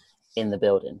in the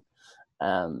building.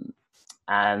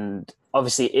 And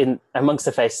obviously in amongst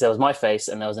the faces, there was my face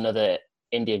and there was another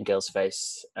Indian girl's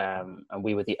face. And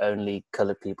we were the only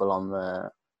colored people on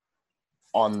the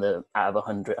out of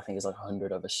 100, I think it's like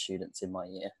 100 of us students in my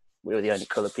year. We were the only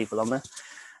colored people on there.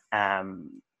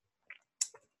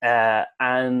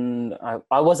 And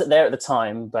I wasn't there at the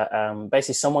time, but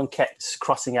basically someone kept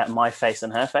crossing out my face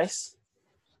and her face.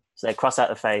 So they cross out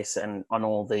the face and on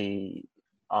all the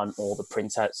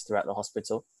printouts throughout the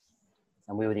hospital.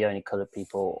 And we were the only colored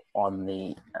people on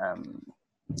the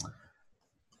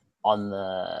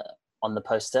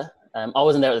poster. I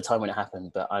wasn't there at the time when it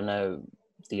happened, but I know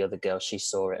the other girl, she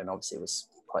saw it and obviously was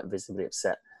quite visibly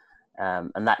upset.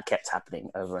 And that kept happening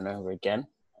over and over again.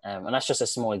 And that's just a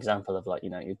small example of like,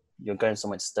 you're going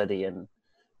somewhere to study and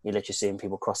you're literally seeing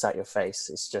people cross out your face.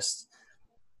 It's just,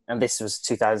 and this was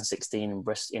 2016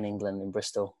 in England, in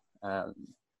Bristol. Was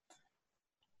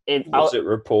it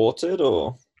reported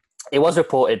or? It was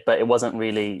reported, but it wasn't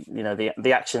really, you know,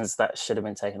 the actions that should have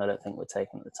been taken, I don't think were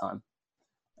taken at the time.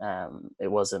 It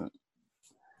wasn't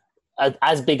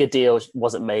as big a deal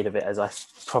wasn't made of it as I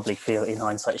probably feel in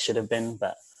hindsight should have been.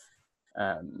 But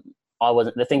I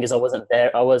wasn't. The thing is, I wasn't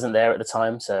there. I wasn't there at the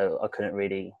time, so I couldn't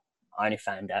really. I only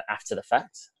found out after the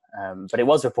fact. But it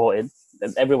was reported.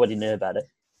 Everybody knew about it,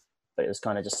 but it was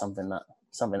kind of just something that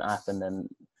happened, and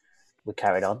we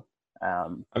carried on. I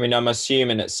mean, I'm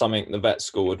assuming it's something the vet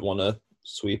school would want to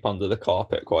sweep under the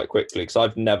carpet quite quickly, because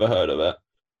I've never heard of it.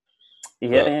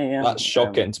 Yeah. That's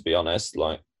shocking, to be honest.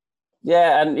 Like,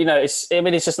 yeah, and you know, it's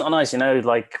just not nice. You know,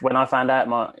 like when I found out,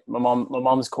 my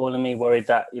mom's calling me, worried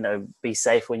that, you know, be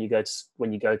safe when you go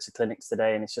to clinics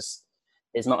today, and it's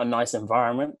not a nice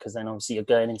environment, because then obviously you're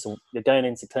going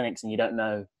into clinics and you don't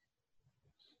know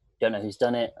who's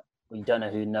done it, or you don't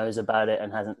know who knows about it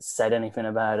and hasn't said anything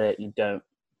about it.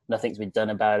 Nothing's been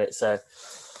done about it. So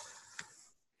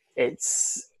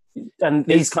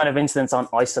these kind of incidents aren't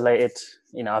isolated.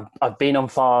 You know, I've been on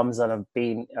farms, and I've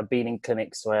been in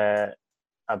clinics where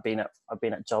I've been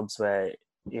at jobs where,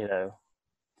 you know,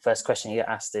 first question you get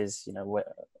asked is, you know,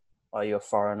 are you a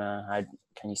foreigner?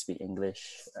 Can you speak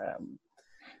English?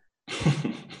 You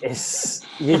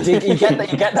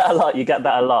get that a lot. You get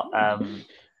that a lot. And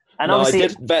no, obviously, I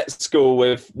did vet school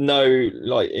with no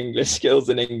like English skills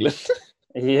in England.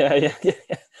 Yeah.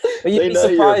 But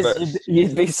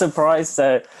you'd be surprised.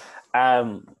 So,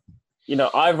 you know,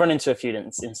 I've run into a few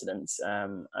incidents,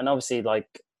 and obviously,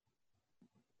 like,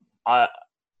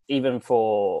 Asians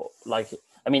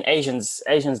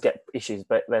get issues,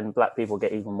 but then black people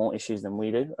get even more issues than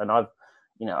we do. And I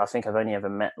think I've only ever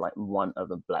met like one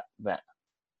other black vet,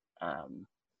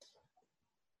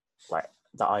 like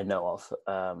that I know of,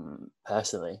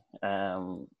 personally.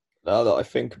 Now that I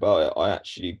think about it, I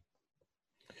actually.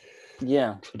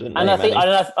 Yeah, and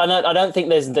I don't think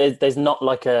there's not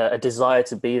like a desire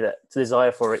to be that,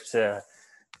 desire for it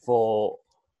for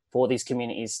these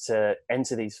communities to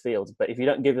enter these fields. But if you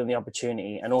don't give them the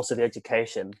opportunity and also the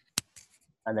education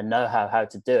and the know-how how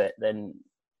to do it, then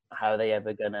how are they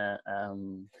ever gonna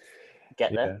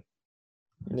get there?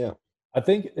 Yeah, I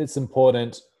think it's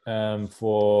important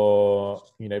for,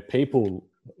 you know, people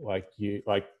like you,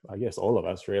 like I guess all of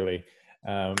us really,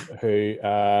 who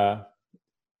are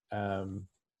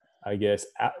I guess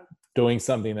doing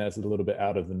something that's a little bit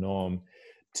out of the norm,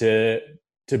 to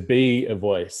be a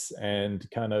voice and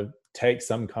kind of take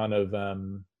some kind of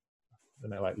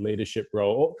like leadership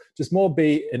role, or just more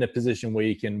be in a position where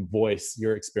you can voice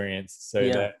your experience, so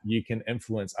that you can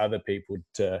influence other people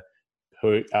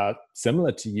who are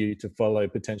similar to you to follow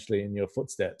potentially in your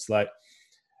footsteps. Like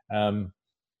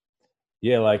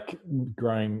like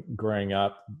growing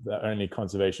up, the only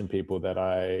conservation people that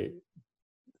I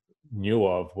knew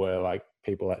of were like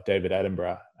people like David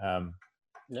Attenborough.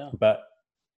 But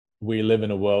we live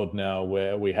in a world now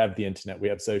where we have the internet, we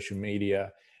have social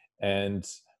media, and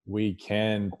we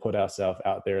can put ourselves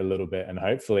out there a little bit and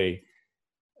hopefully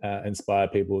inspire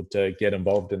people to get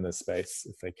involved in this space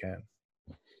if they can.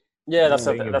 Yeah, that's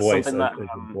something that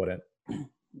important.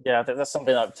 Yeah, I think that's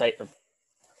something I've taken,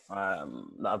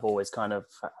 that I've always kind of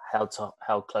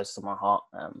held close to my heart.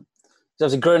 So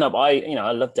as a grown up, I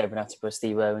love David Attenborough,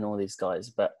 Steve Irwin, all these guys.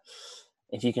 But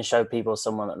if you can show people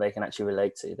someone that they can actually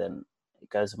relate to, then it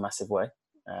goes a massive way.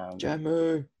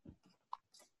 Jemu.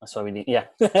 That's why we need. Yeah,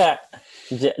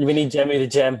 we need Jemu the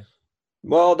gem.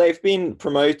 Well, they've been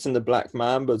promoting the black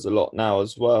mambas a lot now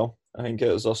as well. I think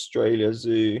it was Australia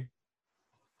Zoo,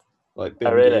 like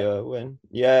Bindi Irwin.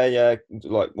 Yeah.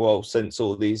 Like, well, since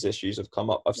all these issues have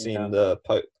come up, I've seen the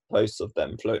posts of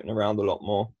them floating around a lot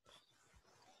more.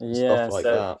 Stuff like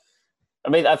that. I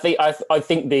mean, I think a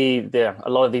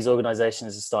lot of these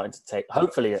organizations are starting to take.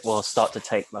 Hopefully, it will start to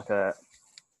take like a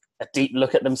deep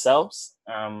look at themselves,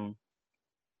 and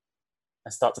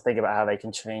start to think about how they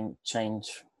can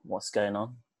change what's going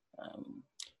on.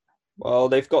 Well,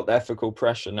 they've got the ethical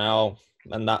pressure now,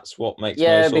 and that's what makes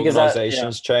most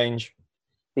organizations change.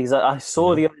 Because I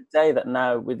saw the other day that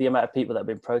now, with the amount of people that have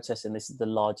been protesting, this is the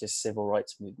largest civil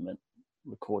rights movement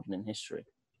recorded in history.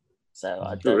 So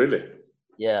I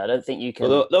don't think you can.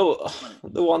 Well,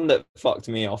 the one that fucked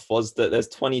me off was that there's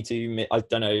 22. I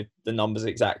don't know the numbers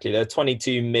exactly. There are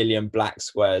 22 million black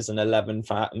squares and 11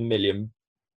 million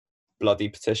bloody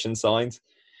petition signs.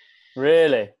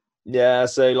 Really? Yeah.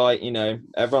 So like, you know,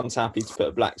 everyone's happy to put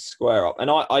a black square up,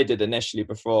 and I did initially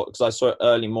before, because I saw it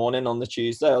early morning on the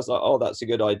Tuesday. I was like, oh, that's a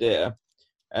good idea.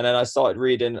 And then I started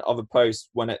reading other posts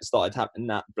when it started happening,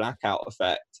 that blackout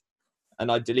effect,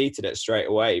 and I deleted it straight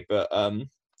away. But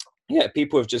yeah,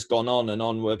 people have just gone on and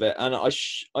on with it, and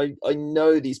I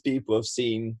know these people have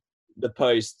seen the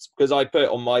posts, because I put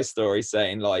on my story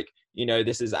saying, like, you know,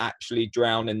 this is actually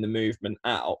drowning the movement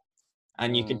out,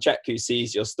 and you can check who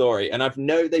sees your story, and I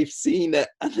know they've seen it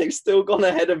and they've still gone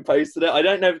ahead and posted it. I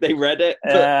don't know if they read it,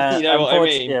 but you know what I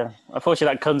mean. Yeah,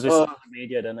 unfortunately, that comes with social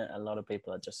media, doesn't it? A lot of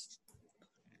people are just.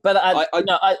 But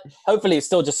hopefully, it's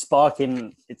still just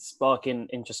sparking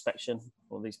introspection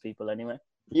for these people anyway.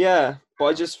 Yeah, but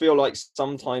I just feel like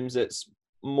sometimes it's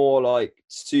more like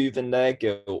soothing their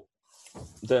guilt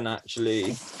than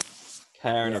actually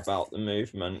caring about the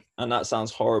movement. And that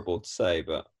sounds horrible to say,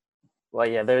 but well,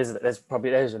 yeah, there's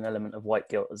an element of white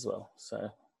guilt as well. So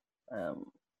I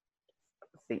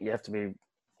think you have to be.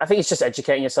 I think it's just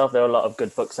educating yourself. There are a lot of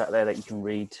good books out there that you can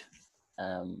read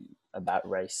about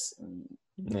race and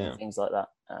things like that.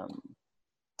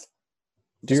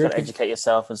 Do you educate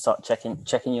yourself and start checking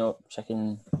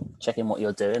what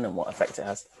you're doing and what effect it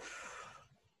has?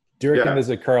 Do you reckon there's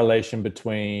a correlation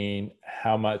between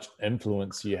how much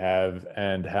influence you have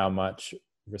and how much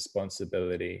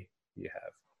responsibility you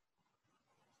have?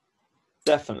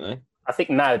 Definitely. I think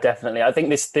now, definitely. I think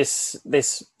this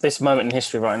moment in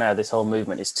history right now, this whole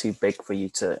movement is too big for you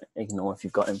to ignore if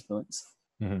you've got influence.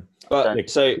 Mm-hmm. But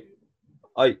so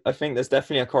I think there's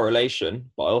definitely a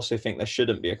correlation, but I also think there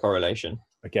shouldn't be a correlation.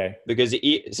 Okay. Because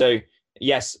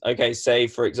yes, okay, say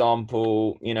for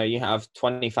example, you know, you have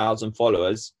 20,000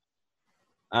 followers,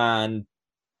 and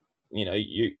you know,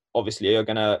 you obviously are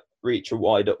going to reach a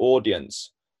wider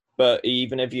audience. But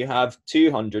even if you have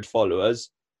 200 followers,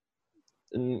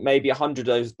 maybe 100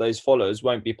 of those followers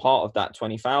won't be part of that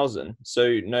 20,000.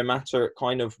 So no matter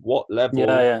kind of what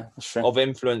level of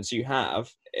influence you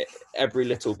have, every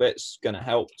little bit's going to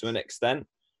help to an extent.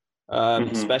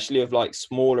 Especially of like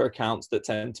smaller accounts that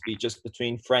tend to be just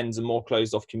between friends and more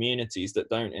closed off communities that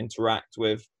don't interact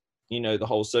with, you know, the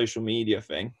whole social media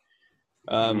thing.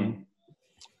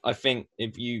 I think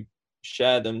if you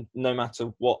share them, no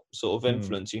matter what sort of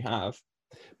influence you have,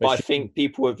 but I think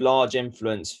people with large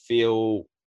influence feel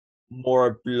more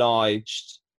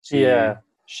obliged to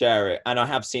share it. And I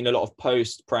have seen a lot of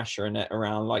post pressure in it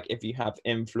around, like, if you have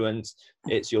influence,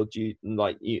 it's your due,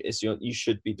 like you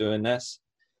should be doing this.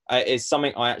 It's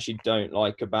something I actually don't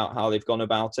like about how they've gone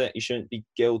about it. You shouldn't be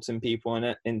guilting people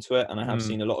into it. And I have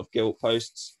seen a lot of guilt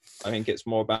posts. I think it's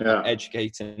more about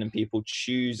educating and people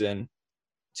choosing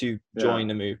to join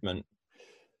the movement.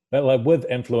 But like with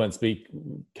influence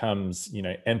becomes, you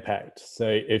know, impact.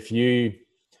 So I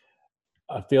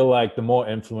feel like the more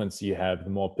influence you have, the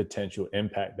more potential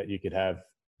impact that you could have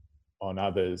on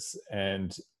others.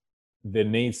 And there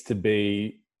needs to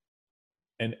be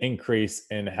an increase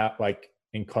in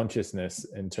in consciousness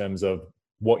in terms of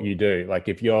what you do. Like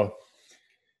if you're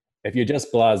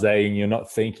just blasé and you're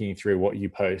not thinking through what you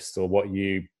post or what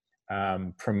you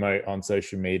promote on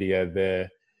social media,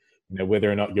 you know,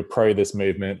 whether or not you're pro this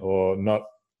movement or not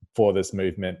for this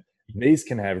movement, these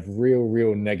can have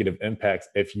real negative impacts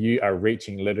if you are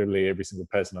reaching literally every single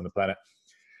person on the planet.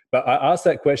 But I asked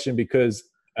that question because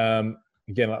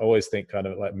again, I always think kind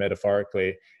of like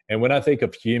metaphorically. And when I think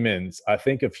of humans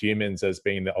as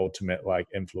being the ultimate like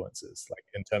influencers, like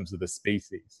in terms of the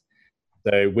species.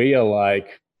 So we are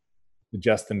like the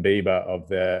Justin Bieber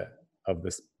of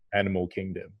this animal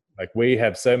kingdom. Like we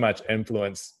have so much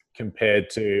influence compared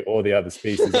to all the other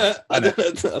species.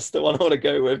 That's the one I want to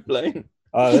go with, Blaine.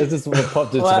 Oh, this is what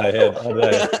popped into my head. I don't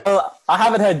know. Well, I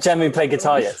haven't heard Jemmy play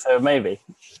guitar yet, so maybe.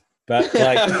 But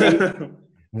like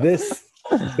this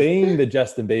being the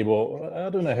Justin Bieber, I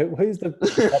don't know who's the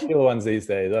popular ones these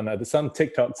days. I don't know. There's some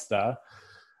TikTok star.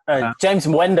 James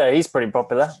Mwenda, he's pretty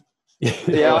popular.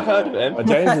 Yeah, I heard of him.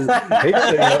 James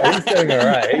he's doing all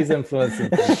right. He's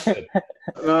influencing.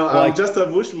 No, I'm just a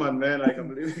bushman, man. I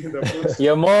can live in the bush.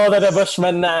 You're more than a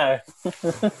bushman now.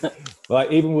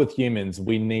 Like even with humans,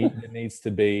 there needs to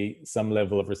be some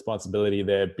level of responsibility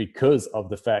there because of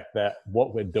the fact that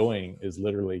what we're doing is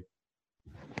literally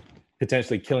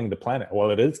potentially killing the planet. Well,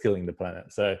 it is killing the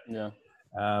planet. So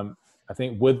I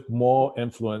think with more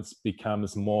influence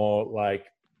becomes more like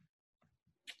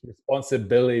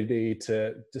responsibility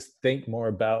to just think more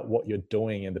about what you're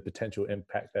doing and the potential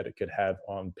impact that it could have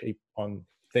on people, on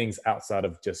things outside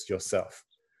of just yourself.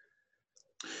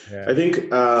 Yeah. I think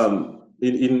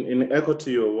in echo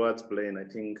to your words, Blaine, I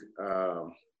think I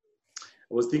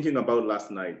was thinking about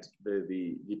last night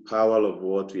the power of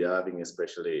what we're having,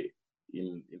 especially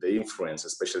in the influence,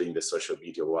 especially in the social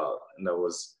media world. And I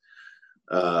was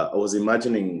I was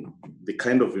imagining the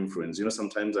kind of influence.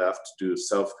 Sometimes I have to do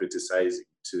self-criticizing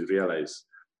to realize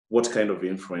what kind of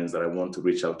influence that I want to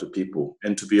reach out to people.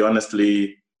 And to be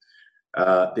honestly,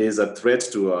 there's a threat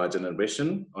to our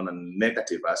generation on a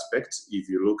negative aspect. If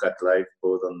you look at life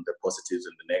both on the positives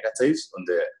and the negatives, on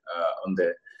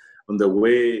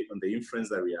the influence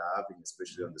that we are having,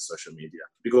 especially on the social media.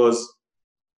 Because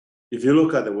if you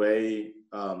look at the way,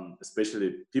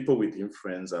 especially people with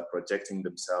influence are projecting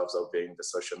themselves out there in the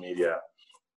social media,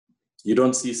 you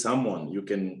don't see someone, you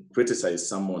can criticize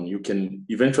someone, you can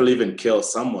eventually even kill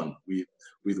someone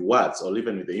with words, or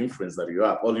even with the influence that you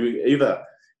have, or you either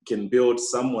can build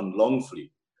someone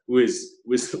wrongfully who is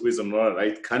not a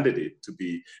right candidate to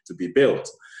be built.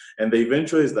 And the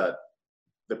eventual is that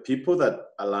the people that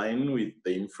align with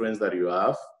the influence that you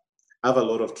have a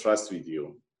lot of trust with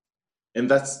you. And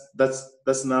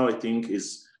that's now, I think,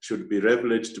 should be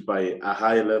leveraged by a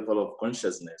high level of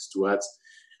consciousness towards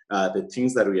the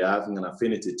things that we are having an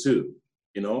affinity to.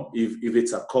 If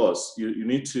it's a cause, you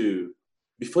need to,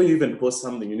 before you even post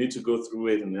something, you need to go through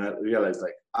it and realize,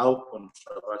 like, how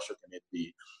controversial can it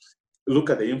be? Look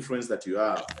at the influence that you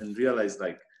have and realize,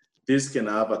 like, this can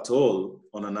have a toll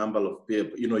on a number of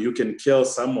people. You can kill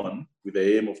someone with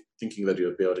the aim of thinking that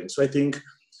you're building. So I think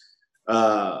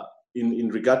in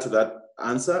regard to that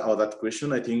answer or that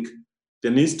question, I think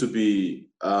there needs to be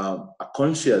a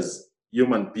conscious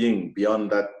human being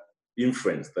beyond that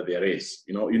influence that there is.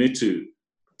 You need to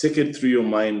take it through your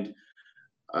mind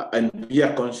and be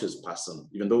a conscious person.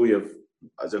 Even though we have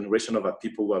a generation of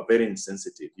people who are very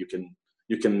insensitive,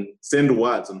 you can send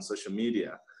words on social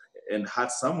media and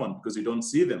hurt someone because you don't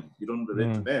see them, you don't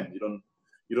relate to them,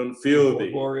 you don't feel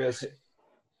the warriors.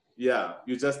 Yeah,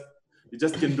 you just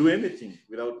can do anything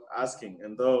without asking,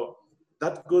 and though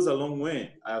that goes a long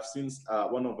way. I have seen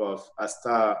one of a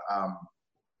star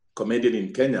comedian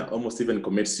in Kenya almost even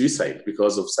commit suicide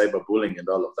because of cyberbullying and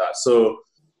all of that. So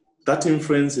that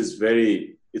influence is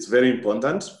very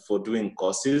important for doing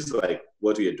causes like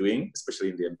what we are doing,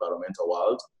 especially in the environmental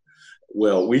world.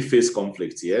 Well, we face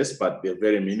conflicts, yes, but they're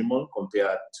very minimal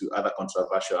compared to other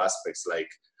controversial aspects like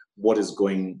what is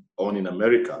going on in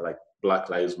America, like Black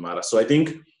Lives Matter. So I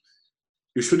think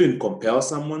you shouldn't compel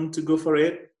someone to go for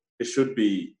it. It should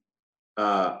be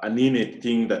an innate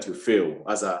thing that you feel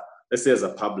as a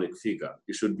public figure.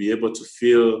 You should be able to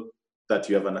feel that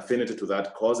you have an affinity to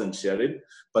that cause and share it,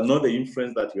 but not the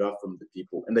influence that you have from the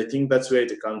people. And I think that's where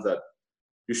it comes that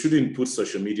you shouldn't put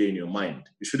social media in your mind.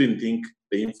 You shouldn't think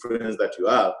the influence that you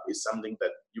have is something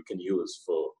that you can you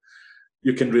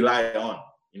can rely on,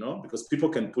 because people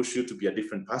can push you to be a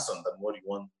different person than what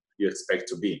you expect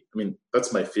to be. I mean,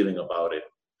 that's my feeling about it.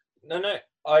 No,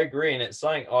 I agree. And it's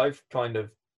something I've kind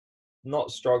of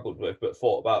not struggled with, but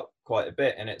thought about quite a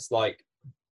bit. And it's like,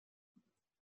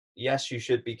 yes, you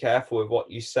should be careful with what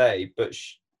you say, but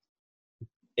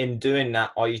in doing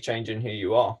that, are you changing who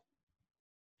you are?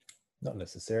 Not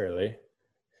necessarily.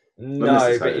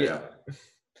 No,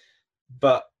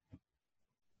 but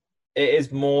it is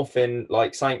morphing,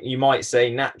 like something you might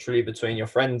say naturally between your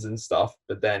friends and stuff,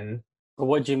 but then. But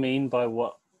what do you mean by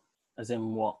what? As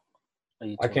in what?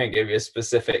 I can't give you a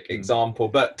specific example,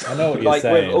 but I know what like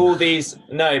you're saying. with all these,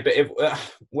 no, but if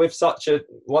with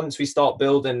once we start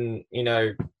building,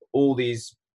 all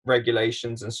these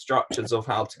regulations and structures of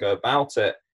how to go about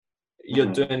it, you're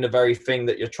doing the very thing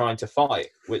that you're trying to fight,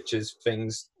 which is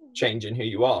things changing who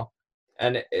you are.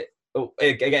 And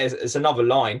again, it's another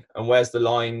line. And where's the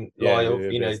line lie of,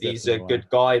 these are good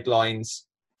guidelines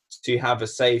to have a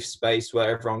safe space where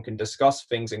everyone can discuss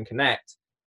things and connect,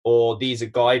 or these are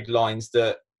guidelines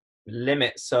that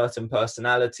limit certain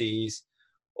personalities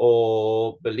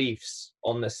or beliefs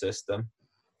on the system.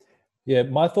 Yeah,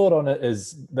 my thought on it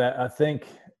is that I think,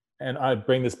 and I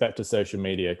bring this back to social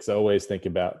media because I always think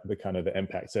about the kind of the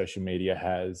impact social media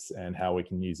has and how we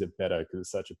can use it better because it's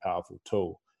such a powerful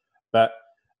tool. But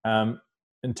in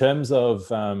terms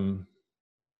of, I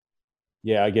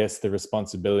guess the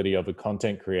responsibility of a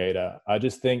content creator, I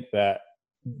just think that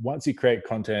once you create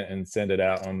content and send it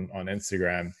out on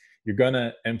Instagram, you're going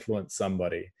to influence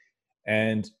somebody.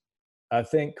 And I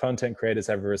think content creators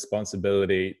have a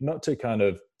responsibility not to kind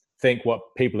of think what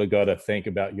people are going to think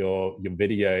about your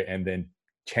video and then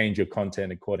change your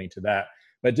content according to that,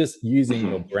 but just using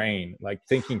your brain, like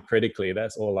thinking critically.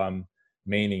 That's all I'm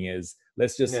meaning is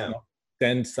let's just not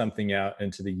send something out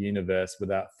into the universe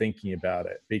without thinking about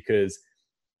it, because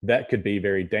that could be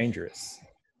very dangerous.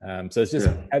 So it's just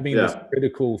having this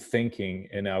critical thinking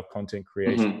in our content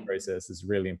creation process is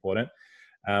really important.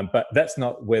 But that's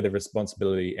not where the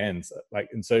responsibility ends. Like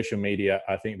in social media,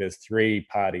 I think there's 3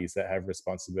 parties that have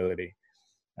responsibility.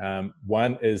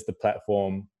 One is the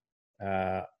platform,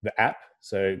 the app.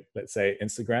 So let's say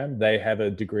Instagram, they have a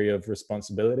degree of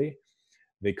responsibility.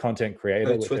 The content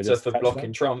creator, which Twitter for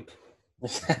blocking Trump.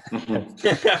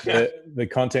 The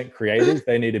content creators,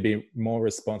 they need to be more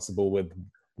responsible with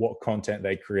what content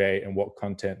they create and what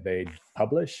content they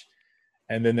publish.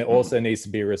 And then there also needs to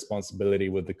be a responsibility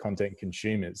with the content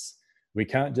consumers. We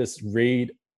can't just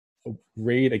read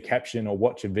a caption or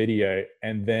watch a video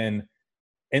and then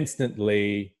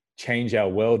instantly change our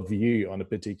worldview on a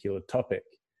particular topic,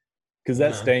 because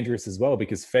that's dangerous as well,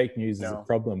 because fake news is a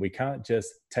problem. We can't just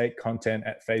take content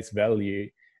at face value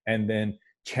and then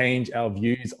change our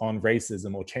views on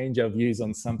racism or change our views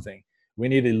on something. We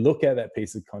need to look at that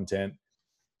piece of content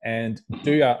and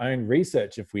do our own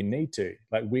research if we need to.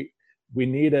 Like we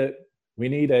need a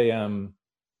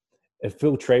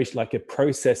filtration, like a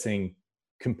processing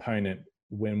component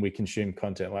when we consume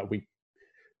content. Like we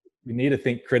need to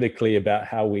think critically about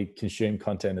how we consume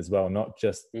content as well, not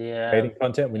just creating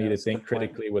content. We need to think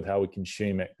critically with how we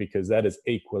consume it, because that is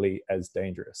equally as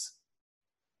dangerous.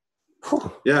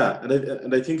 Yeah,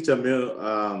 and I think,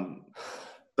 Jamil,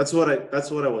 that's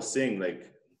what I was saying.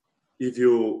 Like,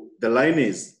 the line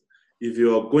is, if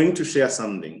you are going to share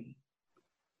something,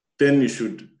 then you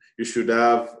should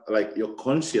have, like, your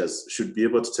conscience should be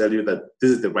able to tell you that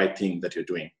this is the right thing that you're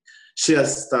doing. Share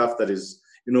stuff that is,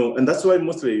 and that's why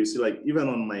mostly you see, like, even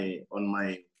on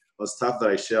stuff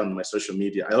that I share on my social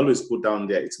media, I always put down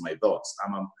there, it's my thoughts.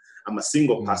 I'm a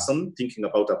single person thinking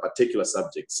about a particular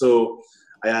subject. So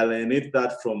I alienate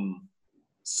that from,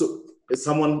 so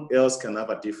someone else can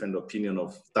have a different opinion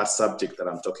of that subject that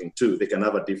I'm talking to. They can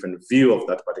have a different view of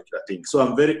that particular thing. So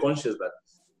I'm very conscious that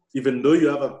even though you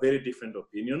have a very different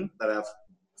opinion, that I've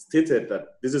stated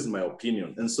that this is my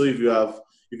opinion. And so if you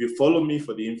follow me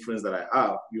for the influence that I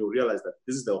have, you'll realize that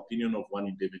this is the opinion of one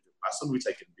individual person, which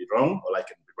I can be wrong or I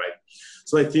can be right.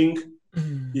 So I think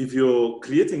if you're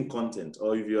creating content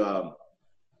or if you are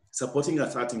supporting a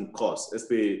certain cause,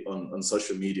 especially on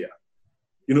social media,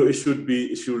 it should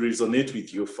resonate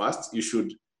with you first. It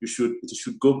should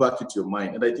go back into your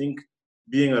mind. And I think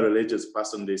being a religious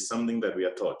person, there's something that we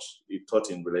are taught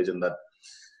in religion, that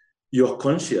your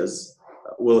conscience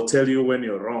will tell you when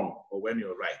you're wrong or when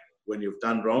you're right, when you've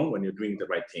done wrong, when you're doing the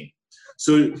right thing.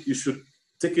 So you should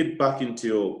take it back into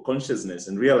your consciousness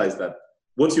and realize that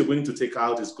what you're going to take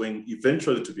out is going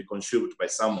eventually to be consumed by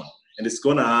someone. And it's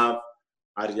going to have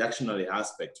a reactionary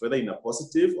aspect, whether in a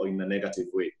positive or in a negative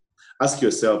way. Ask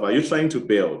yourself, are you trying to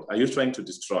build? Are you trying to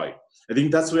destroy? I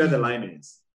think that's where the line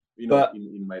is, but,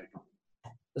 in my...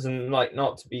 Like,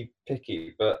 not to be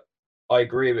picky, but I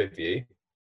agree with you.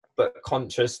 But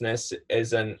consciousness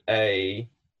isn't a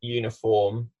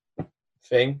uniform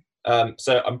thing.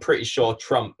 So I'm pretty sure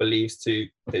Trump believes to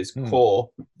his core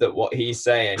that what he's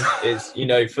saying is,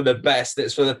 for the best.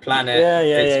 It's for the planet.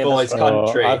 It's for his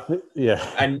country.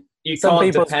 And you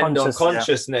can't depend on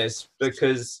consciousness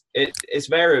because it's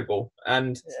variable.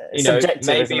 And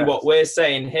maybe what we're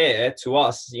saying here to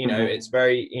us, it's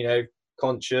very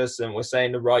conscious and we're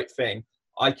saying the right thing.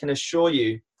 I can assure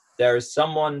you there is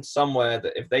someone somewhere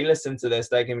that if they listen to this,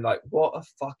 they're gonna be like, what a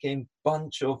fucking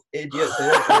bunch of idiots.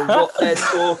 They don't know what they're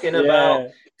talking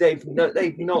about. They've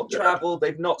not traveled,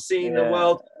 they've not seen the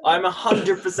world. I'm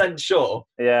 100% sure.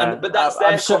 But that's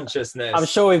their consciousness. I'm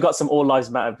sure we've got some All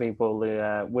Lives Matter people who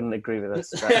wouldn't agree with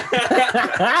us.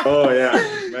 Oh yeah,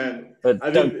 man. But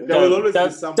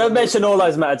don't mention All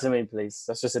Lives Matter to me, please.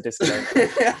 That's just a disclaimer.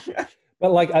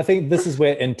 But I think this is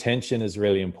where intention is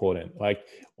really important. Like,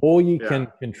 all you can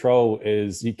control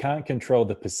is, you can't control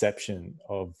the perception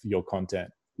of your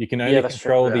content. You can only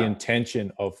control the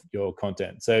intention of your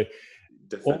content. So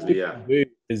all we can do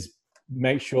is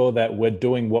make sure that we're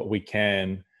doing what we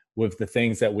can with the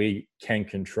things that we can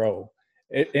control.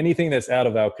 Anything that's out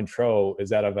of our control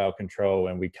is out of our control,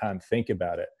 and we can't think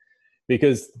about it,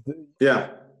 because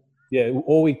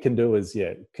all we can do is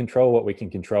control what we can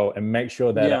control and make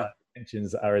sure that our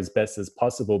intentions are as best as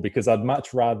possible, because I'd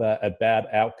much rather a bad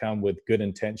outcome with good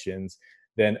intentions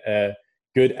than a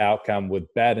good outcome with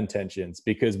bad intentions,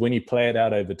 because when you play it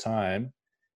out over time,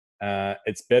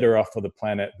 it's better off for the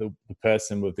planet, the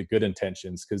person with the good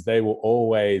intentions, because they will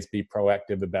always be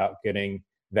proactive about getting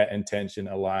that intention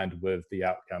aligned with the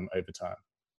outcome over time.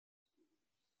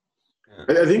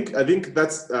 I think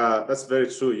that's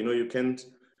very true. You can't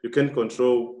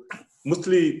control.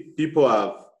 Mostly people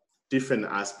have different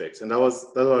aspects, and that's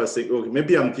what I was saying. Okay,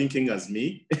 maybe I'm thinking as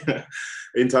me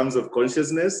in terms of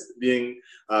consciousness being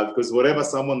because whatever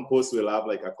someone posts will have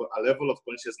like a level of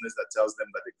consciousness that tells them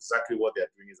that exactly what they're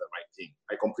doing is the right thing.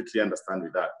 I completely understand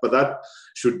with that, but that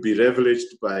should be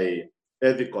leveraged by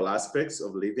ethical aspects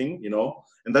of living, you know,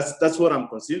 and that's what I'm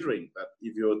considering. That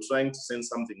if you're trying to send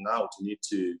something out, you need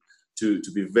to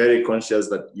be very conscious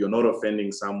that you're not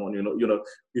offending someone, you know,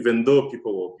 even though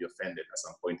people will be offended at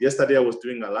some point. Yesterday, I was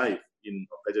doing a live in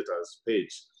Vegeta's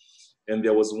page, and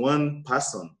there was one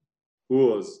person who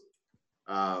was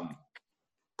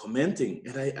commenting,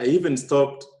 and I even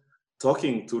stopped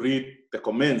talking to read the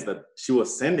comments that she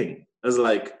was sending. I was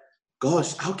like,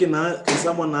 gosh, how can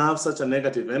someone have such a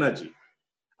negative energy?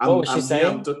 What was she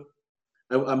saying?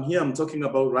 I'm talking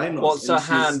about rhinos. What's her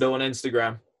handle on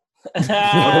Instagram? On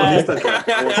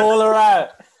Instagram. Call her out.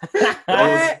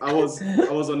 I was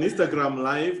on Instagram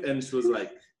live, and she was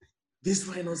like, these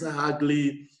rhinos are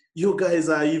ugly. You guys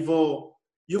are evil.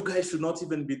 You guys should not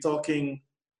even be talking.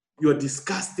 You're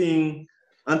disgusting.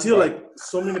 Until like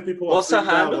so many people. What's her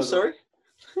handle? Sorry.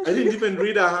 I didn't even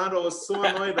read her handle. I was so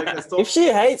annoyed. Like, I stopped. If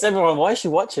she hates everyone, why is she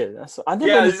watching? I never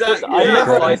Yeah, understood exactly.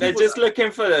 that. Like, they're just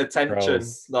looking for the attention,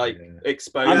 Trolls. like Yeah.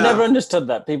 exposure. I've never understood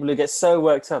that. People who get so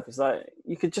worked up. It's like,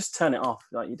 you could just turn it off.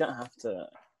 Like, you don't have to.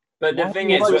 But the Why- thing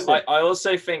why is, is I it?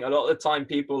 also think a lot of the time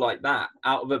people like that,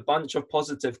 out of a bunch of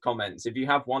positive comments, if you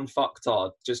have one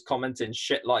fucktard just commenting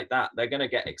shit like that, they're going to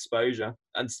get exposure.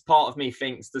 And part of me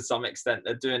thinks to some extent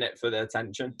they're doing it for the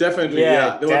attention. Definitely, Yeah,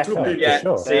 yeah. There were two definitely. people. Yeah,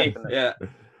 sure. see, Definitely. yeah.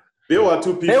 There were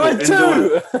two people. There were and they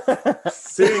two. were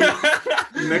saying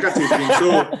negative things.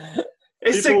 So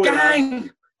It's a people will gang.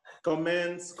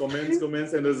 comments,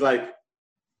 and it's like,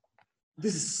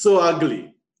 this is so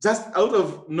ugly. Just out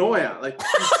of nowhere, like,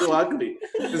 this is so ugly.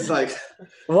 It's like,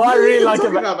 What I are really you like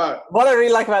talking about what I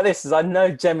really like about this is I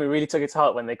know Gemma really took it to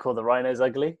heart when they call the rhinos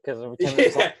ugly, because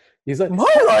Yeah. He's like,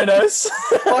 my rhinos.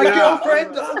 My Yeah.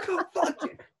 girlfriend. Oh, God, fuck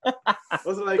it. I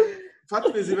was like,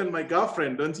 Fatima is even my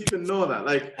girlfriend. Don't you even know that?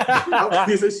 Like, how can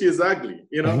you say she is ugly?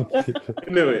 You know?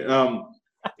 Anyway,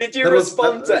 Did you That was-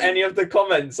 respond that- to any of the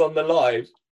comments on the live?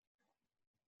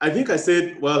 I think I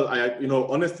said, well,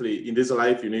 honestly, in this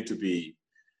life, you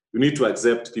need to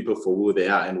accept people for who they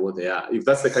are and what they are. If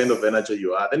that's the kind of energy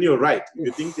you are, then you're right. If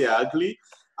you think they're ugly,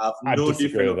 I I have no disagree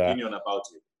different with that. opinion about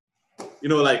it. You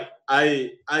know, like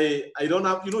I don't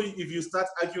have, you know, if you start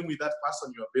arguing with that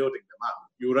person, you're building them up.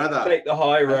 You rather, Take the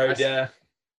high road, yeah.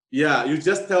 yeah, you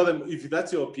just tell them if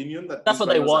that's your opinion that That's these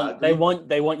what they rhinos are want. ugly.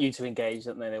 They want you to engage,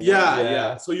 don't they? They want Yeah, you-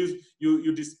 yeah. So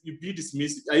you be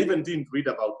dismissed. I even didn't read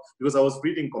about, because I was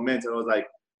reading comments and I was like,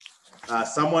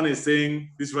 someone is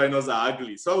saying these rhinos are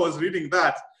ugly. So I was reading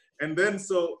that, and then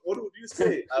so what would you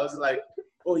say? I was like,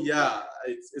 oh yeah,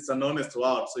 it's an honest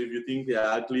world. So if you think they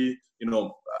are ugly, you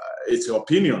know, it's your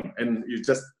opinion, and you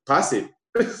just pass it.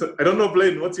 I don't know,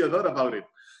 Blaine, what's your thought about it?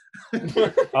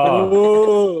 oh,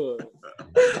 Ooh.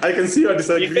 I can see you're Do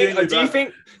disagreeing with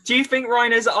that. you think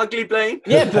rhinos are ugly, Blaine?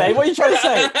 Yeah, Blaine, what are you trying to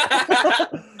say?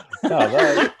 no,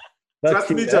 that's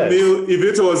Trust me, cute. Jamil, if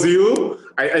it was you,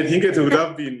 I think it would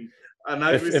have been an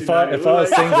ugly If I scenario.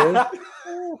 was Like- single,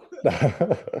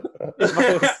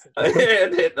 I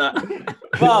didn't hit that.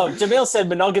 Well, Jamil said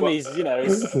monogamy is, you know,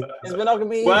 is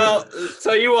monogamy. Well,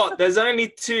 tell you what, there's only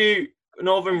two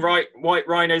northern white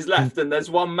rhinos left, and there's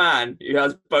one man who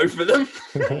has both of them.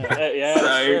 yeah, that's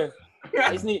So-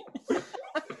 true. Isn't he?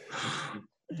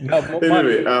 no,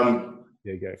 Anyway,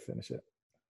 yeah, go finish it.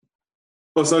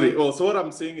 oh, sorry. Oh, so what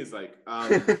I'm saying is like,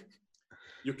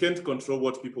 you can't control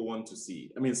what people want to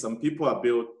see. I mean, some people are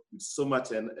built with so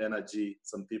much energy.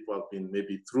 Some people have been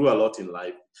maybe through a lot in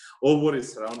life. All what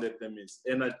is surrounded them is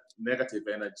negative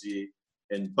energy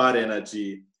and bad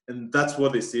energy. And that's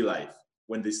what they see life.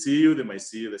 When they see you, they might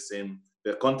see you the same.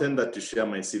 The content that you share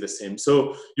might see the same.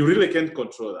 So you really can't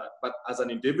control that. But as an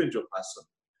individual person,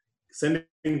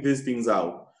 sending these things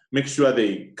out, make sure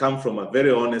they come from a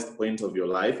very honest point of your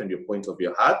life and your point of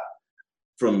your heart,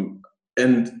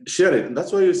 and share it. And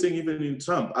that's why you're saying, even in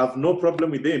Trump, I have no problem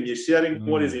with him. He's sharing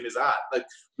what is in his heart. Like,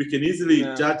 we can easily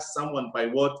judge someone by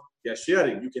what they're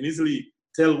sharing. You can easily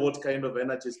tell what kind of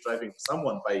energy is driving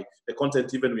someone by the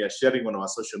content even we are sharing on our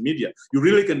social media. You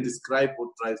really can describe what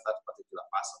drives that particular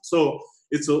person. So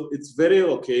it's very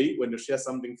okay when you share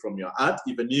something from your heart,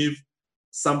 even if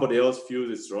somebody else feels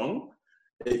it's wrong.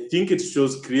 I think it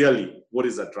shows clearly what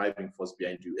is the driving force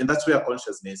behind you. And that's where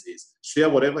consciousness is. Share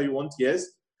whatever you want, yes.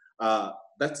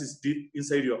 That is deep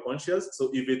inside your conscious. So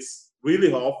if it's really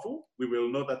helpful, we will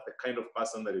know that the kind of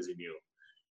person that is in you.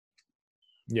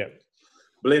 Yeah.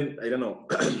 Blaine, I don't know.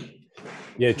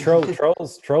 Yeah, trolls are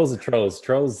trolls.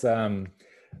 Trolls,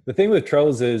 the thing with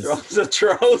trolls is Trolls are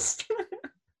trolls.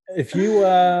 if you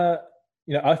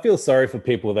I feel sorry for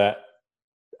people that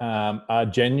are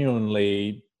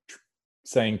genuinely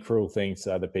saying cruel things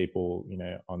to other people,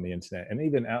 on the internet and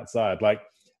even outside. Like,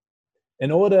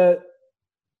 in order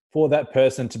for that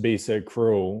person to be so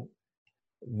cruel,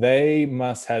 they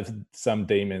must have some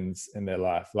demons in their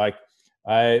life. Like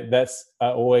I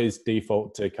always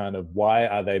default to kind of, why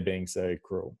are they being so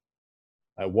cruel?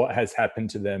 What has happened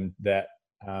to them that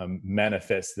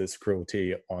manifests this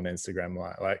cruelty on Instagram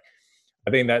Live? Like,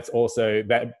 I think that's also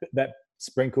that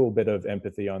sprinkle bit of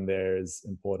empathy on there is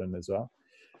important as well.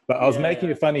 But I was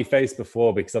making a funny face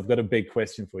before because I've got a big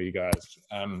question for you guys.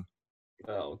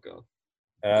 Oh God.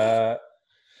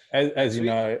 As you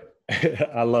know,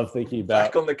 I love thinking about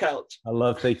back on the couch. I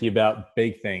love thinking about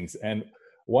big things, and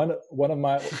one of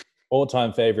my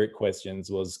all-time favorite questions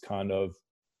was kind of,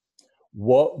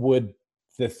 what would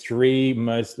the three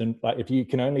most, like, if you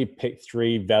can only pick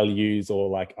three values or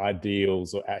like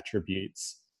ideals or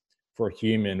attributes for a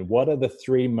human, what are the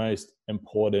three most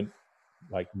important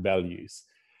like values?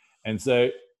 And so,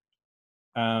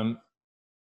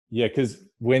 because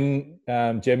when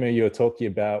Gemma, you were talking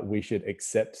about we should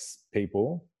accept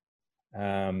people,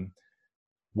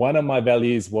 one of my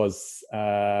values was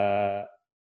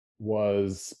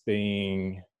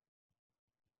being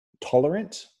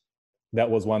tolerant. That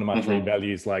was one of my three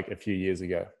values, like a few years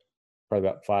ago, probably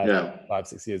about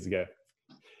 5-6 years ago.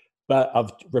 But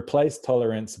I've replaced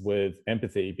tolerance with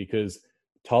empathy, because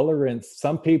tolerance,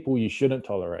 some people you shouldn't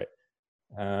tolerate,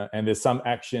 and there's some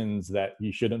actions that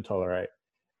you shouldn't tolerate.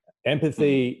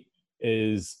 Empathy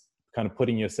is kind of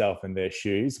putting yourself in their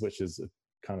shoes, which is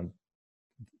kind of,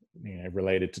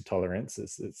 related to tolerance.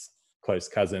 It's close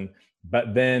cousin,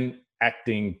 but then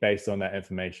acting based on that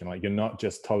information. Like, you're not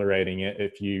just tolerating it.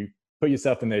 If you put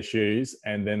yourself in their shoes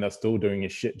and then they're still doing a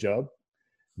shit job,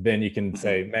 then you can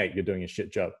say, mate, you're doing a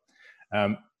shit job.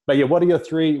 But yeah, what are your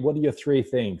three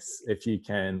things, if you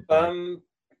can,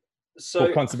 so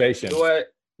for conservation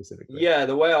specifically?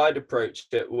 The way I'd approach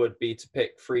it would be to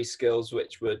pick 3 skills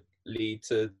which would lead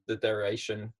to the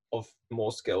derivation of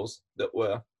more skills that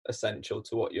were essential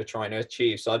to what you're trying to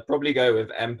achieve. So I'd probably go with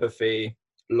empathy,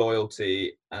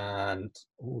 loyalty, and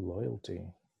loyalty.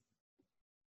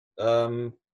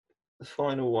 The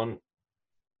final one,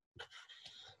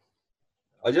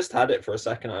 I just had it for a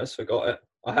second, I just forgot it.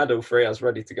 I had all 3, I was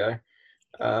ready to go.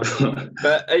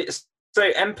 But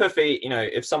so empathy,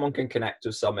 if someone can connect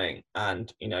with something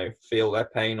and, feel their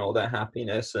pain or their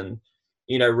happiness and,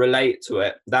 relate to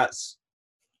it, that's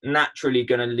naturally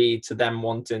going to lead to them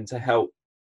wanting to help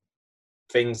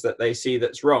things that they see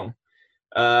that's wrong.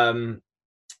 And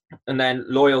then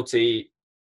loyalty,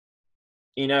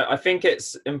 I think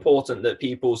it's important that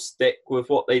people stick with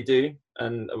what they do.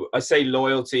 And I say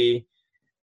loyalty,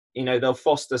 they'll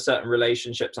foster certain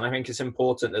relationships, and I think it's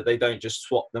important that they don't just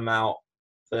swap them out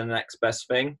for the next best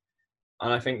thing.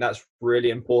 And I think that's really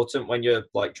important when you're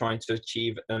like trying to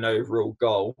achieve an overall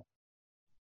goal,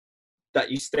 that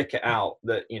you stick it out,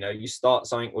 that, you start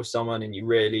something with someone and you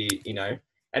really,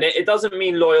 and it doesn't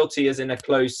mean loyalty is in a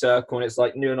closed circle and it's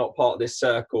like, you're not part of this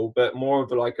circle, but more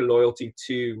of like a loyalty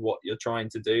to what you're trying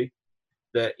to do.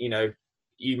 That,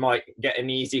 you might get an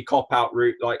easy cop-out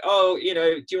route, like, oh, do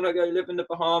you want to go live in the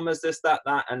Bahamas, this, that.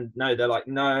 And no, they're like,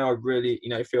 no, I really,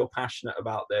 feel passionate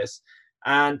about this.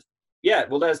 And yeah,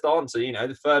 well, there's the answer,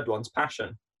 the third one's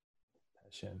passion.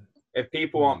 If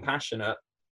people aren't passionate,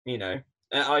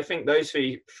 I think those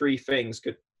three things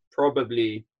could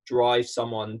probably drive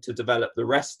someone to develop the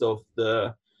rest of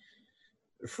the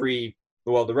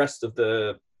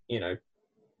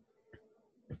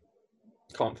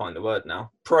can't find the word now,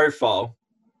 profile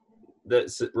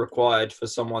that's required for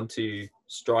someone to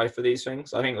strive for these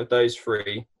things. I think with those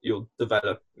 3, you'll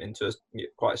develop into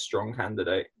quite a strong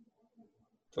candidate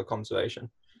for conservation.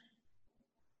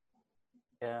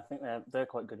 Yeah, I think they're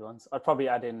quite good ones. I'd probably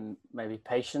add in maybe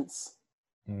patience.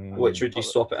 Which would you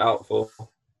swap it out for?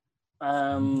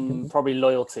 Probably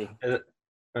loyalty.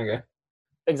 Okay.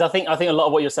 Because I think a lot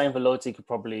of what you're saying for loyalty you could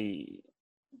probably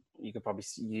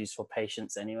use for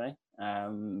patience anyway.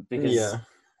 Because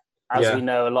as we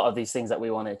know, a lot of these things that we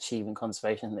want to achieve in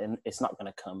conservation, it's not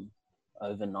going to come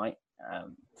overnight.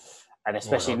 And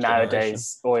especially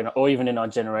nowadays, or even in our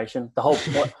generation, the whole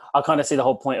point, I kind of see the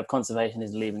whole point of conservation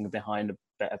is leaving behind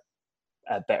a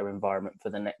better environment for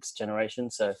the next generation.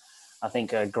 So I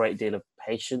think a great deal of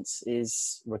patience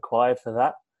is required for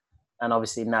that. And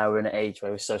obviously now we're in an age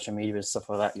where with social media and stuff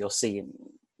like that, you're seeing,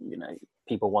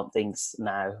 people want things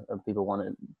now and people want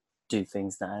to do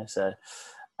things now. So,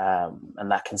 and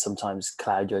that can sometimes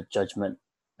cloud your judgment.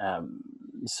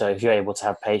 So if you're able to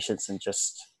have patience and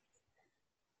just,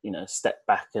 step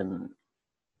back and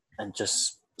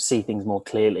just see things more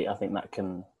clearly, I think that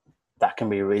can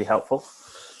be really helpful.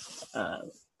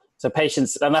 So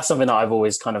patience, and that's something that I've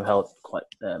always kind of held quite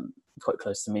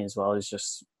close to me as well, is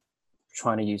just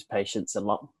trying to use patience a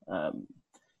lot.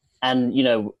 And, you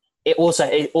know, it also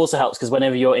helps because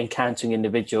whenever you're encountering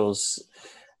individuals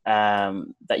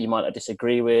that you might not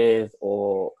disagree with,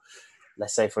 or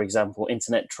let's say, for example,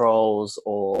 internet trolls,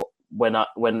 or when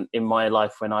in my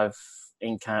life, when I've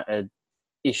encountered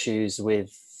issues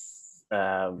with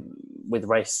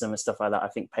racism and stuff like that, I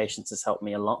think patience has helped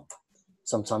me a lot.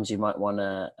 Sometimes you might want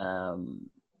to,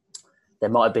 there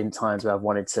might have been times where I've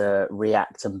wanted to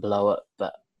react and blow up,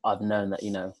 but I've known that,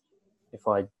 you know, if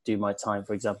I do my time,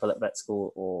 for example, at vet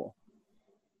school or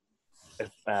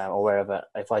wherever,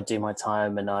 if I do my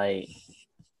time and I,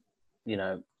 you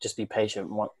know, just be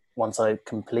patient. Once I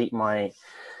complete my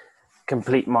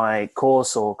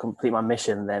course or complete my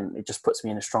mission, then it just puts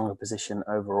me in a stronger position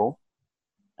overall.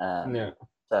 So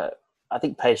I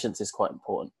think patience is quite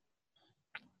important.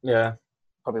 Yeah.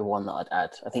 Probably one that I'd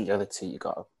add. I think the other two you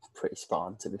got pretty spot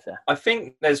on, to be fair. I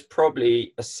think there's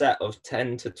probably a set of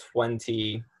 10 to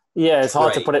 20. Yeah, it's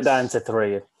hard to put it down to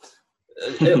 3.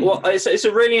 It's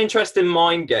a really interesting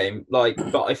mind game.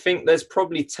 But I think there's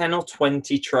probably 10 or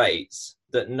 20 traits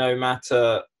that no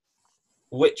matter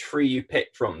which 3 you pick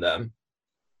from them,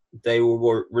 they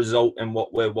will result in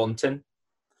what we're wanting.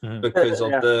 Because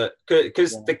of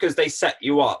because they set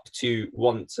you up to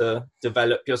want to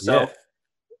develop yourself. Yeah.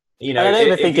 You know,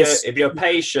 if you're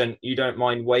patient, you don't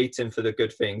mind waiting for the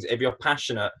good things. If you're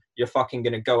passionate, you're fucking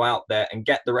going to go out there and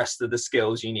get the rest of the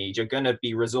skills you need. You're going to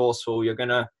be resourceful. You're going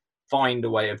to find a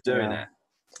way of doing it.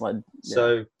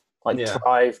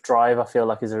 Drive, I feel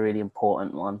like is a really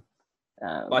important one.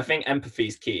 I think empathy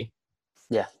is key.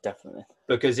 Yeah, definitely.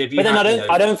 Because if you, but then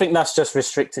I don't think that's just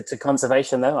restricted to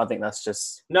conservation, though. I think that's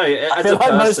just I feel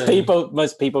like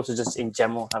most people should just in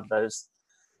general have those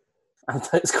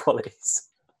qualities.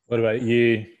 What about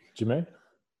you, Jimmy?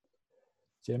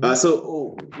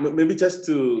 So maybe just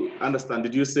to understand,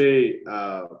 did you say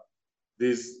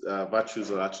these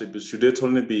virtues or attributes, should it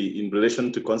only be in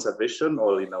relation to conservation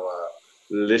or in our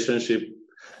relationship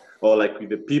or like with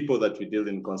the people that we deal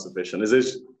in conservation? Is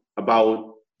it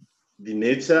about the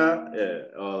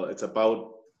nature or it's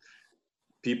about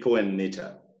people and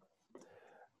nature?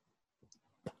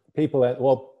 People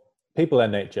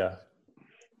and nature.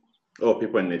 Oh,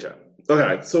 people and nature.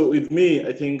 Okay, so with me,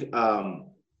 I think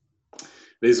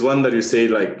there's one that you say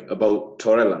like about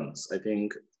tolerance. I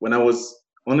think when I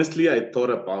thought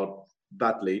about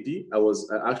that lady. I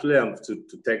have to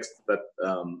text that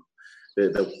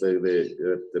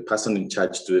the person in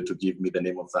charge to give me the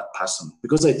name of that person,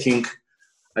 because I think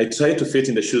I try to fit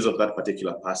in the shoes of that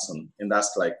particular person and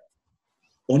ask, like,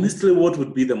 honestly, what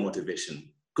would be the motivation?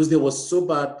 Because there was so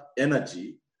bad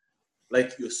energy,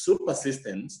 like you're so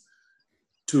persistent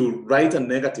to write a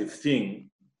negative thing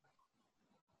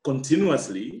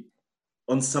continuously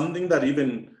on something that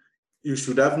even you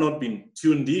should have not been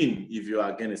tuned in if you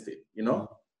are against it, you know?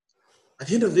 At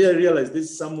the end of the day, I realized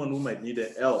this is someone who might need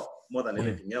help more than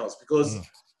anything else, because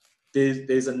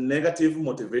there's a negative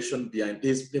motivation behind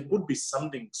this. There could be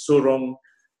something so wrong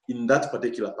in that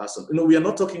particular person. You know,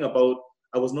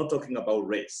 I was not talking about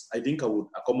race. I think I would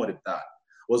accommodate that.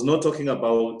 I was not talking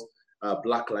about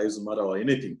Black Lives Matter or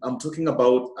anything. I'm talking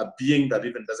about a being that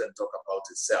even doesn't talk about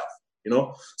itself, you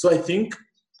know? So I think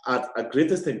at a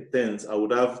greatest intent, I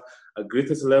would have a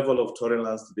greatest level of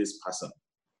tolerance to this person.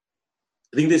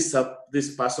 I think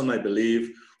this person, I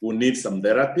believe, will need some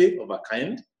therapy of a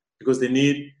kind, because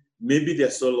maybe they're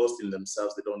so lost in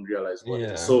themselves, they don't realize what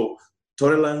it is. So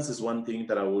tolerance is one thing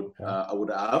that I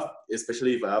would have,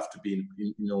 especially if I have to be,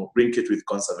 link it with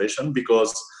conservation,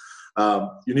 because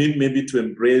you need maybe to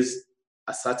embrace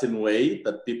a certain way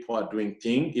that people are doing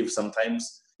things. If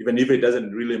sometimes, even if it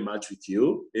doesn't really match with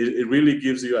you, it really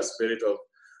gives you a spirit of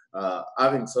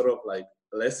having sort of like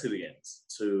resilience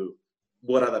to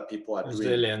what other people are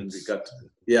doing.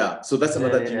 So that's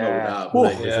another thing I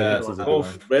would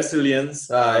have. Resilience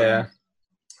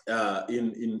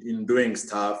in doing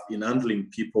stuff, in handling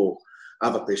people,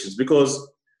 other patients.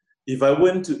 Because if I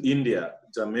went to India,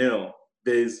 Jamil,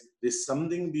 there's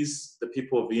something the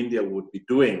people of India would be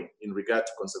doing in regard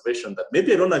to conservation that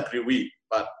maybe I don't agree with,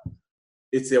 but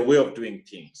it's their way of doing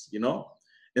things, you know?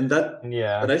 And that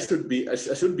I should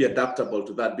be adaptable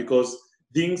to that, because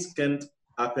things can't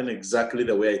happen exactly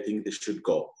the way I think they should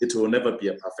go. It will never be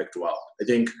a perfect world. I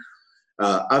think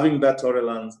having that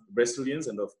tolerance, resilience,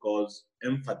 and of course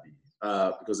empathy,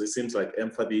 because it seems like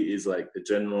empathy is like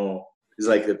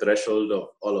the threshold of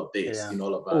all of this in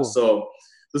all of us. So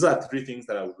those are 3 things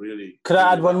that I would really. Could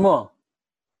I add one more?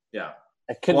 Yeah.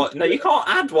 No, you can't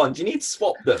add one. You need to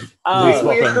swap them.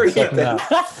 We agree.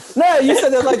 No, you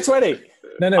said there's like 20.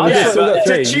 No,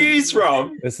 to choose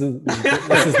from. This is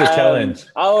the challenge.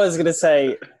 I was gonna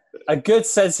say, a good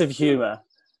sense of humor.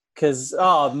 Because,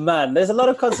 oh man, there's a lot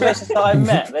of conservationists that I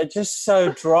met. They're just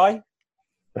so dry.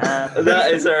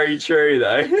 That is very true,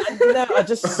 though.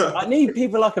 I need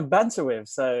people I can banter with.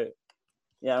 So,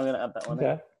 yeah, I'm going to add that one in.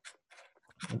 Okay.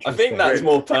 I think that's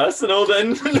more personal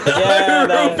than the Yeah,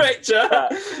 overall no. picture.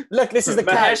 Look, this is the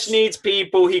Mahesh catch. needs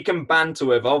people he can banter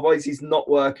with, otherwise he's not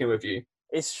working with you.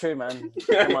 It's true, man.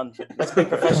 Come on, let's be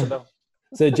professional.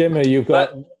 So, Gemma, you've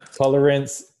got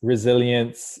tolerance,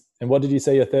 resilience, and what did you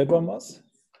say your third one was?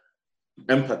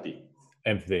 Empathy.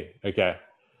 Empathy. Okay.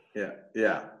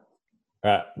 Yeah.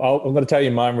 All right. I'm going to tell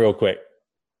you mine real quick.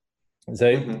 So,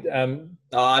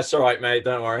 Oh, it's all right, mate.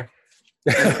 Don't worry.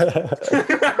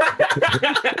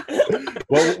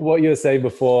 what you were saying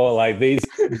before, like these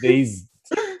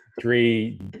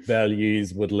 3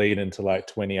 values would lead into like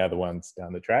 20 other ones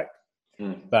down the track.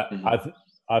 But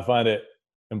I find it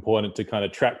important to kind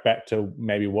of track back to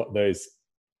maybe what those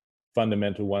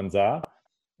fundamental ones are.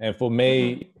 And for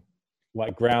me,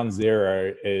 like ground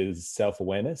zero is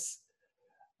self-awareness.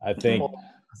 I think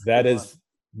that is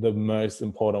the most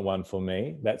important one for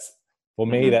me. That's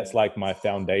like my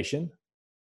foundation,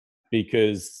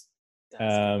 because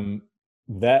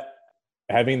that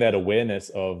having that awareness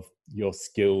of your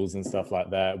skills and stuff like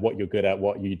that, what you're good at,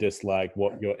 what you dislike,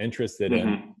 what you're interested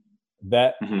in,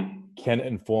 that can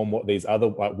inform what these other,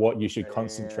 like what you should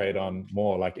concentrate on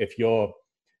more. Like if you're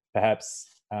perhaps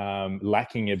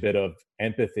lacking a bit of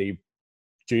empathy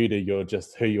due to your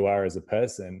just who you are as a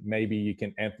person, maybe you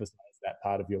can emphasize that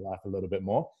part of your life a little bit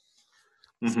more.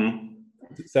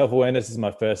 Self-awareness is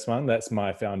my first one. That's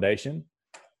my foundation.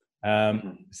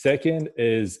 Second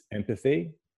is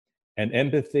empathy. And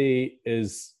empathy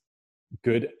is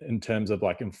good in terms of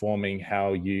like informing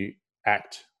how you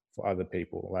act for other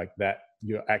people. Like that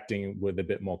you're acting with a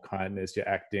bit more kindness, you're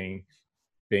acting,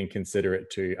 being considerate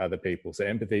to other people. So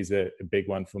empathy is a big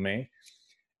one for me.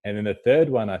 And then the third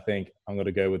one, I think I'm going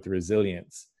to go with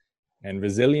resilience. And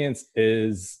resilience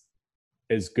is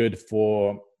good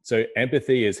for, so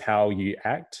empathy is how you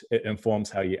act. It informs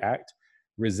how you act.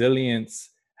 Resilience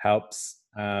helps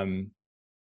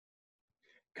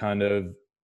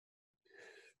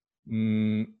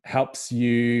helps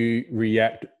you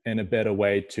react in a better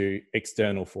way to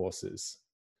external forces.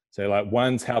 So like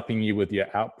one's helping you with your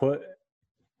output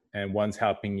and one's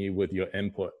helping you with your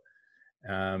input.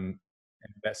 And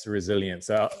that's resilience.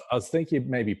 So I was thinking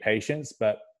maybe patience,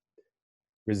 but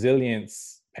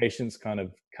patience kind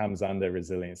of comes under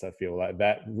resilience. I feel like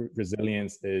that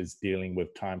resilience is dealing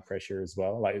with time pressure as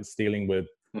well. Like it's dealing with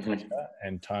pressure,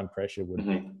 and time pressure would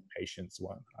be the patience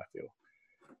one, I feel.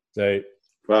 So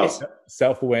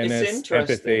self-awareness,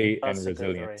 empathy, and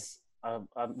resilience. I'm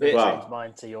going to change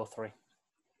mine to your 3.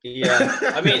 Yeah,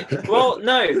 I mean, well,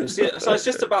 no. So I was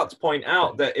just about to point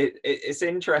out that it's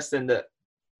interesting that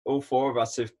all 4 of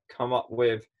us have come up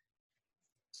with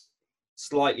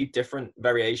slightly different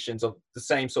variations of the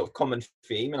same sort of common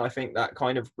theme, and I think that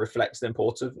kind of reflects the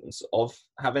importance of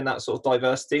having that sort of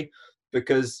diversity.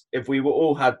 Because if we were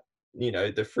all had,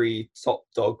 the 3 top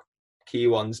dog key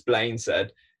ones Blaine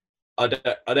said, I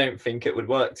don't think it would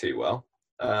work too well.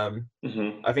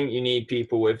 I think you need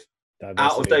people with diversity.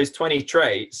 Out of those 20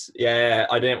 traits. Yeah,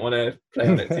 I didn't want to play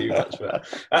on it too much, but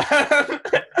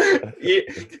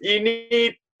you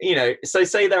need. So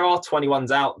say there are 20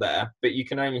 ones out there, but you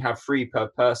can only have 3 per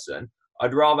person.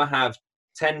 I'd rather have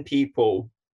 10 people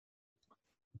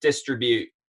distribute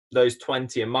those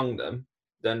 20 among them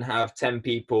than have 10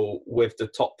 people with the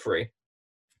top 3.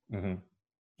 And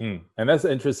that's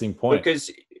an interesting point.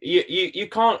 Because you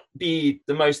can't be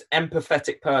the most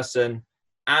empathetic person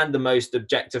and the most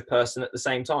objective person at the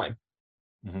same time.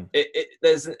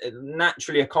 There's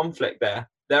naturally a conflict there.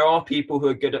 There are people who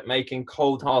are good at making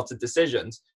cold-hearted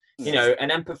decisions. An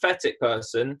empathetic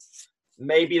person,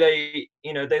 maybe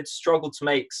they'd struggle to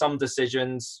make some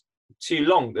decisions too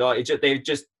long. Like they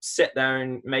just sit there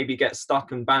and maybe get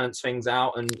stuck and balance things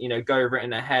out and go over it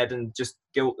in their head and just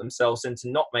guilt themselves into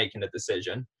not making a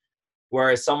decision.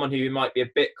 Whereas someone who might be a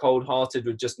bit cold-hearted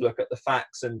would just look at the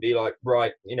facts and be like,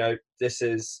 right, this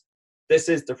is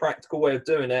the practical way of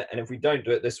doing it, and if we don't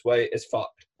do it this way, it's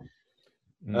fucked.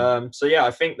 So yeah,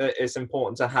 I think that it's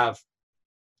important to have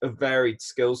a varied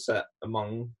skill set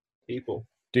among people.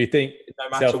 Do you think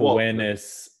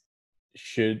self-awareness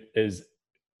is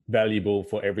valuable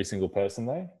for every single person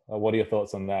though? What are your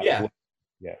thoughts on that? Yeah.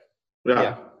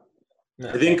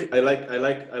 I think I like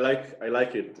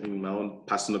it in my own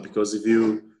personal, because if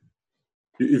you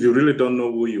really don't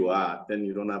know who you are, then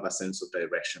you don't have a sense of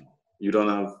direction. You don't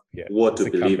have what to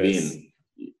believe in.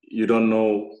 You don't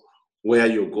know where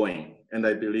you're going. And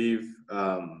I believe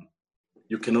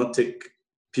you cannot take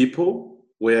people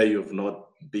where you've not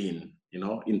been,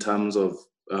 in terms of,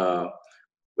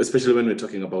 especially when we're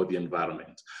talking about the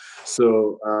environment.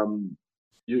 So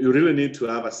you really need to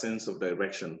have a sense of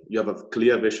direction. You have a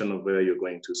clear vision of where you're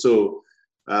going to. So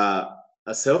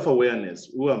a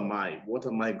self-awareness, who am I? What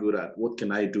am I good at? What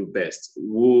can I do best?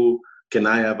 Who can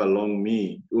I have along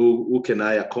me? Who can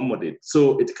I accommodate?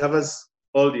 So it covers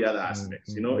all the other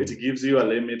aspects. It gives you a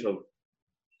limit of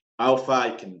how far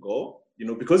I can go,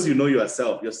 because you know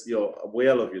yourself, you're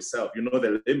aware of yourself,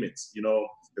 the limits,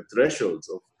 the thresholds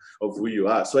of who you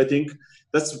are. So I think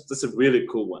that's a really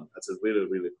cool one. That's a really,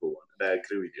 really cool one. And I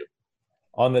agree with you.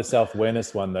 On the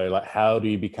self-awareness one though, like how do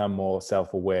you become more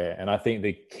self-aware? And I think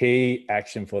the key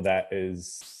action for that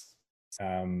is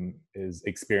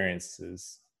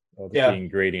experiences. The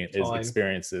ingredient is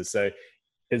experiences. So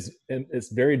it's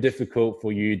very difficult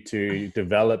for you to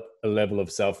develop a level of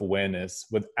self-awareness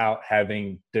without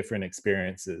having different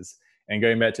experiences. And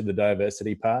going back to the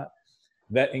diversity part,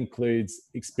 that includes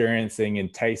experiencing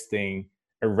and tasting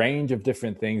a range of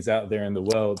different things out there in the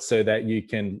world so that you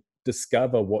can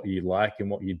discover what you like and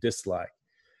what you dislike.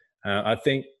 I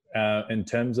think in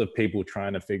terms of people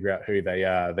trying to figure out who they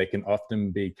are, they can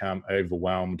often become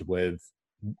overwhelmed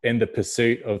in the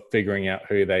pursuit of figuring out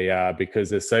who they are, because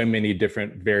there's so many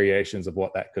different variations of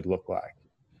what that could look like.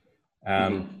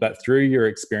 But through your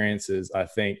experiences, I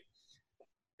think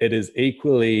it is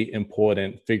equally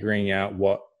important figuring out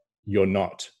what you're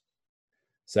not.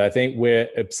 So I think we're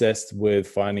obsessed with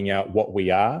finding out what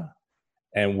we are,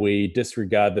 and we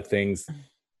disregard the things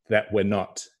that we're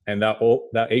not. And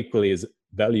that equally is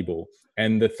valuable.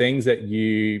 And the things that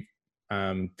you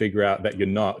figure out that you're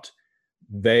not,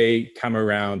 they come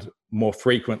around more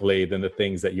frequently than the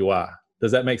things that you are.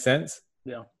 Does that make sense?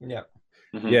 Yeah.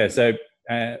 Yeah. So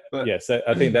so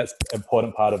I think that's an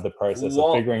important part of the process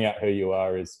of figuring out who you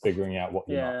are, is figuring out what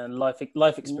you're not. Yeah, life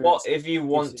experience. What if you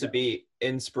want to be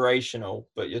inspirational,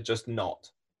 but you're just not?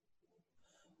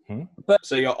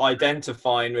 So you're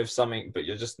identifying with something, but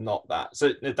you're just not that.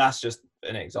 So that's just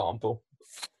an example.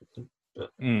 I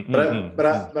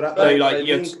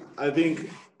think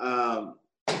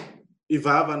if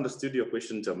I've understood your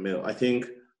question, Jamil, I think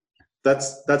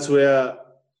that's where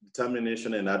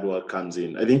determination and hard work comes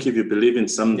in. I think if you believe in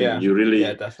something, you really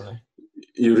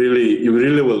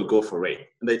will go for it.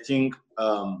 And I think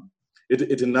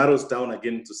it narrows down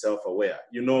again to self-aware.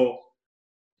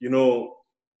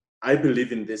 I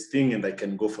believe in this thing and I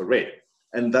can go for it.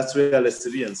 And that's where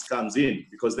resilience comes in,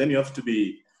 because then you have to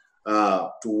be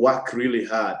to work really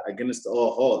hard against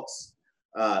all odds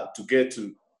to get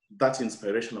to that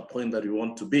inspirational point that you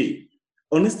want to be.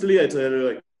 Honestly, I tell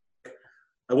you,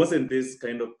 I wasn't this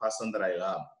kind of person that I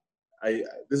am.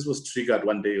 This was triggered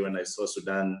one day when I saw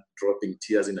Sudan dropping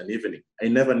tears in an evening. I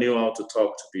never knew how to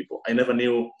talk to people. I never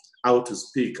knew how to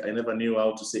speak. I never knew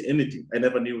how to say anything. I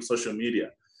never knew social media.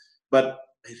 But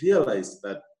I realized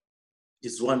that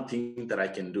it's one thing that I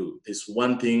can do. It's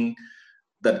one thing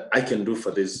that I can do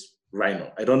for this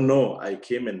rhino. I don't know. I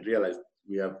came and realized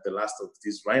we have the last of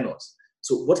these rhinos.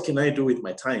 So what can I do with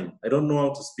my time? I don't know how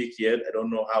to speak yet. I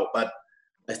don't know how, but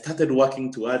I started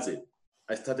working towards it.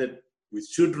 I started with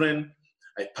children.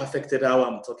 I perfected how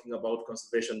I'm talking about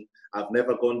conservation. I've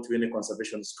never gone to any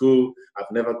conservation school.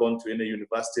 I've never gone to any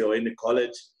university or any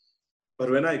college. But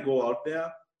when I go out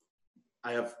there,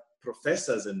 I have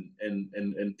professors and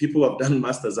people who have done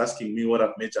masters asking me what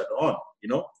I've majored on.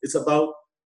 It's about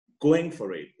going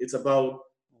for it. It's about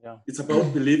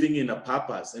believing in a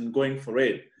purpose and going for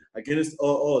it. Against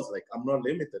all odds, like I'm not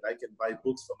limited. I can buy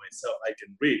books for myself. I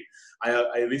can read.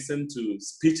 I listen to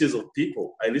speeches of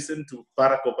people. I listen to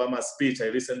Barack Obama's speech.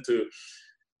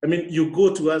 You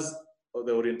go towards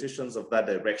the orientations of that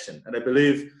direction. And I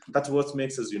believe that's what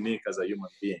makes us unique as a human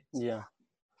being.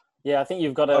 Yeah, I think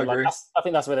you've got to, I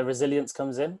think that's where the resilience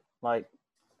comes in. Like,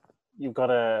 you've got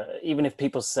to, even if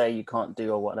people say you can't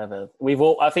do or whatever,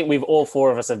 I think all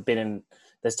four of us have been in,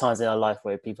 there's times in our life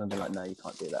where people have been like, no, you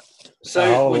can't do that.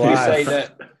 So would you say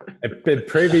that I've been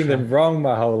proving them wrong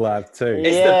my whole life too?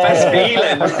 It's the best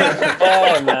feeling.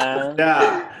 Yeah, man.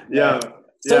 Yeah.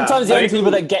 Sometimes the only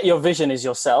people that get your vision is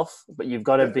yourself, but you've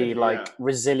got to be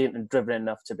resilient and driven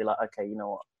enough to be like, okay, you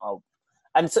know what,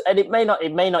 and it may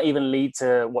not even lead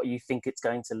to what you think it's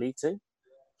going to lead to.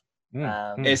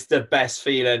 It's the best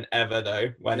feeling ever,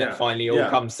 though, when it finally all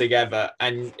comes together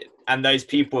and those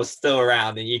people are still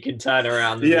around and you can turn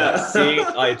around and be like, see,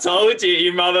 I told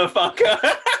you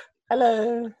motherfucker.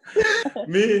 Hello.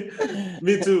 me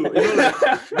too.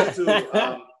 Me too.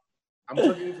 I'm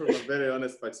talking from a very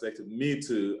honest perspective. Me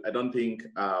too. I don't think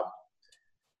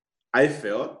I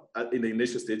felt in the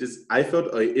initial stages, I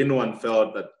felt or anyone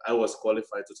felt that I was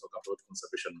qualified to talk about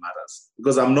conservation matters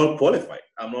because I'm not qualified.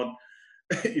 I'm not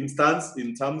in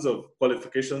terms of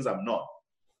qualifications. I'm not.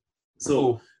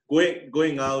 So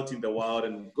going out in the world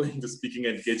and going to speaking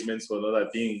engagements for another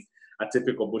thing, a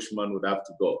typical Bushman would have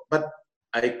to go. But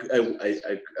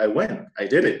I went. I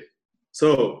did it.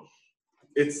 So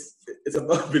it's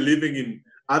about believing in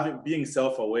being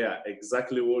self-aware.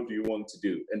 Exactly what do you want to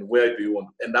do, and where do you want,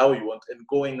 and how you want, and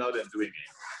going out and doing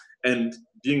it, and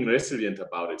being resilient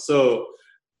about it. So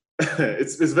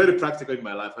it's very practical in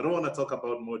my life. I don't want to talk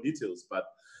about more details, but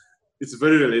it's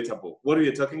very relatable. What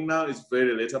you're talking now is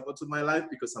very relatable to my life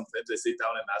because sometimes I sit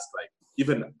down and ask, like,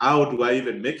 even how do I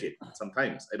even make it?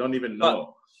 Sometimes I don't even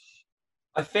know.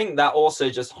 I think that also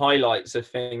just highlights a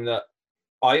thing that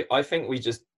I think we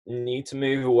just need to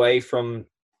move away from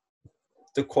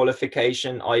the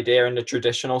qualification idea in the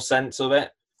traditional sense of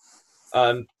it.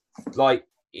 Like,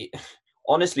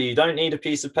 honestly, you don't need a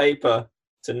piece of paper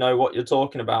to know what you're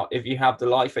talking about if you have the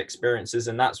life experiences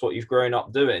and that's what you've grown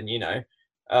up doing, you know.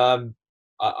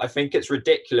 I think it's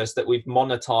ridiculous that we've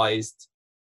monetized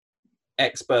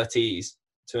expertise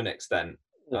to an extent.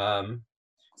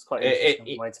 It's quite an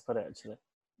interesting way to put it, actually.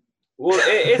 Well,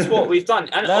 it is what we've done,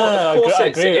 and of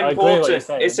course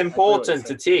it's important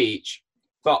to teach.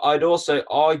 But I'd also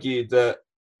argue that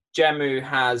Jemu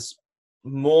has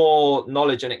more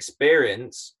knowledge and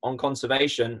experience on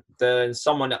conservation than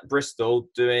someone at Bristol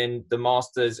doing the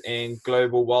Masters in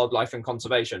Global Wildlife and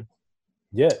Conservation.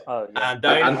 Yeah. Oh,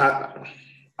 yeah.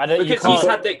 And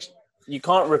you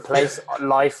can't replace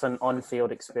life and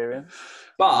on-field experience.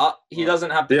 But he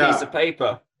doesn't have the piece of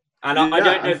paper. And I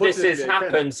don't know if this has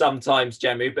happened sometimes,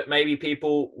 Jemu, but maybe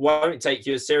people won't take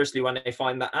you as seriously when they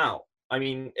find that out. I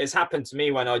mean, it's happened to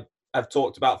me when I have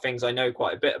talked about things I know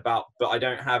quite a bit about, but I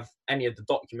don't have any of the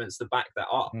documents to back that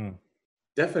up.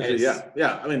 Definitely,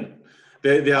 yeah. I mean,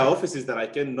 there are offices that I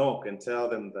can knock and tell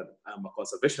them that I'm a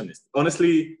conservationist.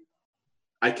 Honestly,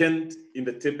 I can't, in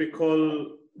the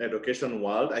typical education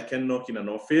world, I can knock in an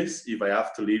office if I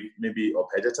have to leave maybe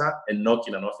Opedita and knock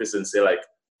in an office and say, like,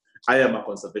 I am a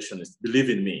conservationist. Believe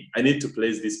in me. I need to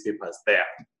place these papers there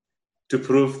to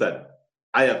prove that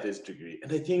I have this degree.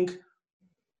 And I think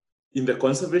in the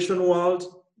conservation world,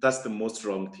 that's the most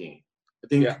wrong thing. I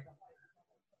think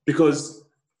because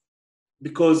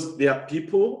there are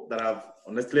people that I've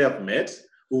met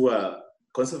who are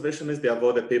conservationists. They have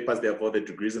all the papers, they have all the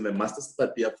degrees and the masters,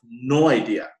 but they have no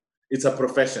idea. It's a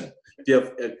profession. They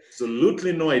have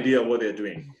absolutely no idea what they're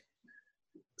doing.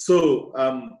 So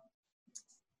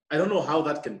I don't know how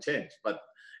that can change, but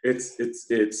it's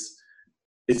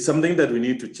something that we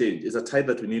need to change. It's a tide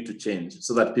that we need to change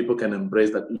so that people can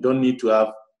embrace that you don't need to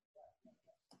have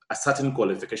a certain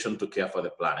qualification to care for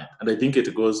the planet. And I think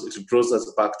it draws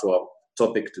us back to our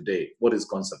topic today. What is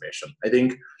conservation? I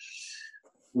think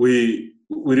we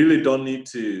really don't need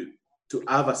to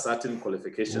have a certain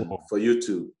qualification for you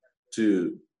to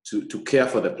care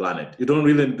for the planet. You don't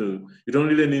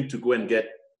really need to go and get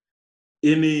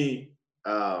any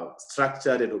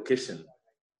structured education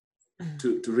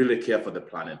to really care for the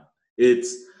planet. It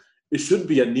should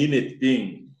be an innate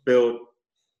thing built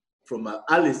from an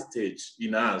early stage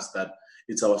in us that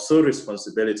it's our sole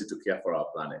responsibility to care for our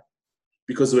planet.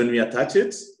 Because when we attach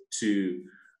it to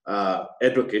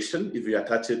education, if we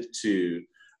attach it to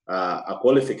a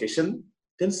qualification,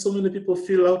 then so many people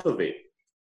feel out of it.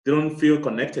 They don't feel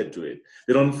connected to it.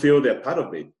 They don't feel they're part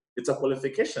of it. It's a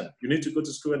qualification. You need to go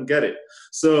to school and get it.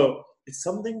 So it's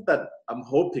something that I'm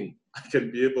hoping I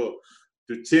can be able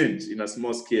to change in a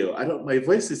small scale. My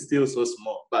voice is still so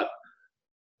small, but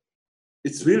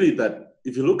it's really that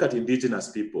if you look at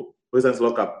indigenous people, for instance,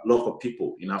 local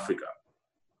people in Africa,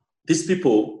 these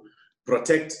people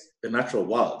protect the natural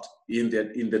world in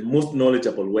the most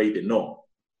knowledgeable way they know.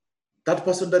 That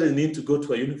person doesn't need to go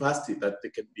to a university that they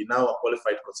can be now a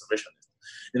qualified conservationist.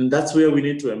 And that's where we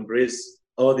need to embrace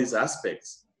all these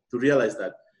aspects to realize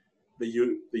that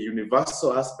the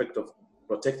universal aspect of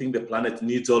protecting the planet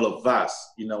needs all of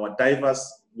us in our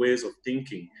diverse ways of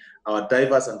thinking, our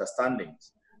diverse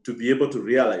understandings, to be able to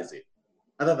realize it,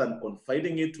 other than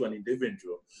confiding it to an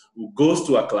individual who goes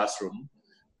to a classroom,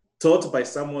 taught by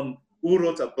someone who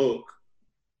wrote a book,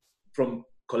 from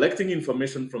collecting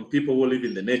information from people who live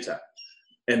in the nature,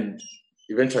 and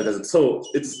eventually doesn't. So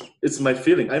it's my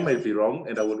feeling. I might be wrong,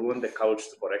 and I would want the couch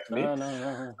to correct me.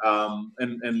 No.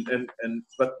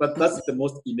 But that's the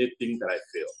most innate thing that I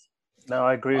feel. No,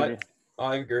 I agree with you.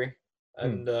 I agree,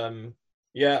 and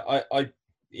I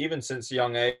even since a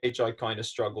young age I kind of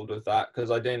struggled with that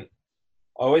because I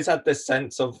always had this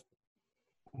sense of,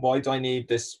 why do I need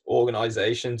this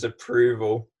organization's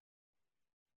approval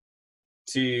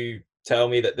to tell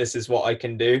me that this is what I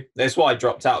can do. That's why I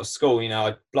dropped out of school.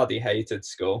 I bloody hated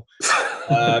school.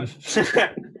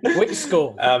 Which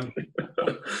school?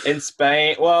 In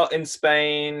Spain. Well, in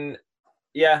Spain,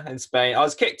 yeah, in Spain. I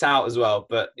was kicked out as well,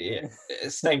 but yeah,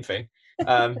 same thing.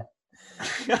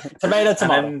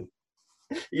 Tomato.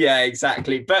 Yeah,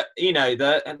 exactly. But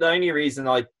the only reason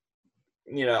I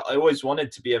always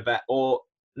wanted to be a vet, or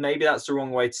maybe that's the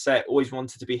wrong way to say it, always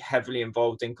wanted to be heavily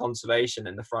involved in conservation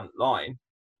in the front line.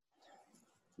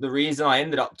 The reason I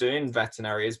ended up doing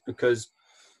veterinary is because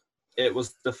it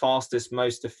was the fastest,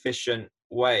 most efficient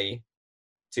way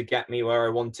to get me where I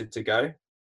wanted to go,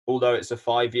 although it's a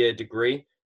 5-year degree.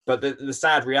 But the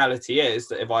sad reality is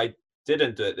that if I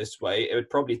didn't do it this way, it would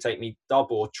probably take me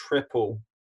double or triple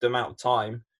the amount of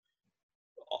time.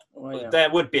 There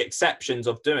would be exceptions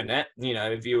of doing it,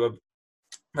 if you were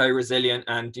very resilient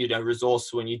and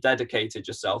resourceful and you dedicated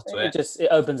yourself to it. It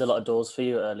opens a lot of doors for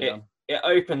you early on. It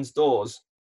opens doors,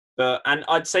 and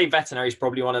I'd say veterinary is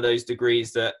probably one of those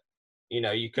degrees that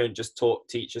you couldn't just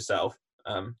teach yourself.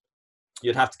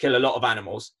 You'd have to kill a lot of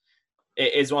animals.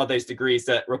 It is one of those degrees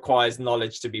that requires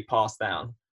knowledge to be passed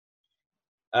down.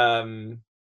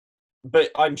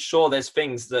 But I'm sure there's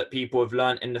things that people have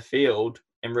learned in the field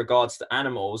in regards to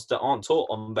animals that aren't taught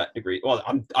on vet degree. Well,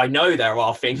 I know there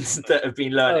are things that have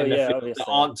been learned in the field obviously,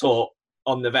 that aren't taught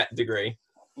on the vet degree.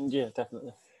 Yeah,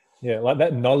 definitely. Yeah, like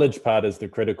that knowledge part is the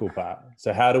critical part.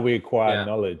 So how do we acquire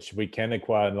knowledge? We can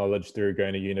acquire knowledge through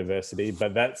going to university,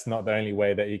 but that's not the only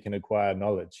way that you can acquire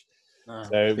knowledge.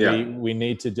 So we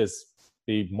need to just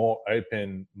be more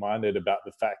open-minded about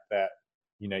the fact that,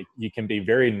 you can be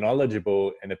very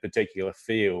knowledgeable in a particular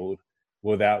field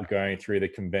without going through the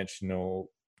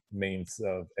conventional means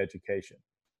of education.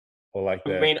 Or like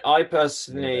I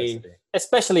personally,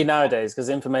 especially nowadays, because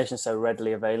information is so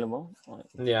readily available.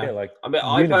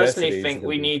 I personally think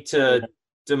we need to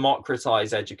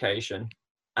democratize education.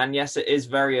 And yes, it is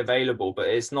very available, but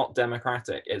it's not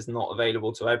democratic. It's not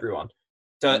available to everyone.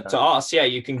 To us,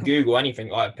 you can Google anything.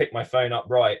 Like, pick my phone up,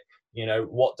 right?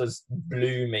 What does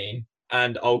blue mean?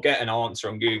 And I'll get an answer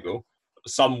on Google.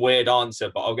 Some weird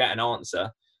answer, but I'll get an answer.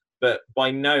 But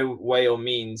by no way or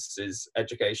means is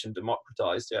education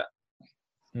democratized yet.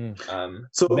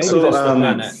 So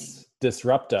maybe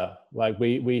disruptor. Like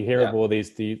we hear of all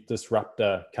these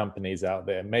disruptor companies out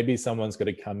there. Maybe someone's got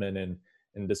to come in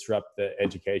and disrupt the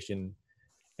education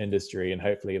industry, and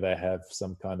hopefully they have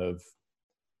some kind of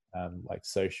like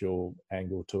social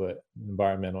angle to it,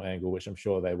 environmental angle, which I'm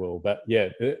sure they will. But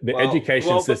the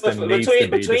education system needs to be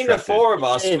between the four of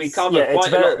us, we cover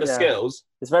quite a lot of the skills.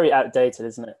 It's very outdated,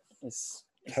 isn't it? It's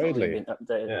totally been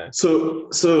updated. Yeah. So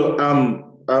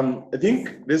I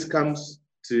think this comes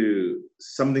to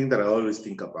something that I always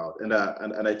think about, and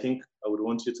I think I would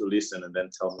want you to listen and then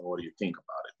tell me what you think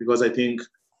about it, because I think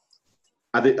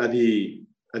at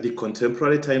the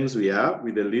contemporary times we are,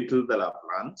 with the little that I've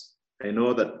learned, I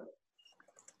know that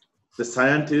the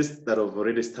scientists that have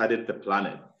already studied the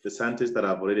planet, the scientists that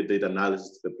have already did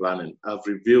analysis of the planet, have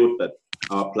revealed that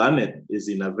our planet is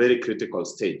in a very critical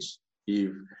stage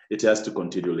if it has to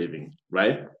continue living,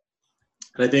 right?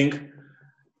 And I think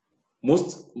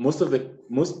most of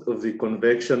the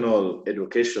conventional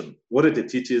education, what it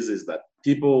teaches is that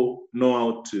people know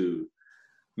how to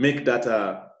make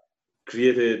data,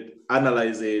 create it,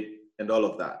 analyze it, and all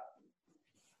of that.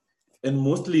 And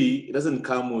mostly it doesn't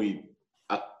come with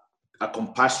a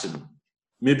compassion,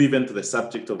 maybe even to the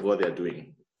subject of what they're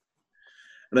doing.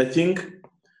 And I think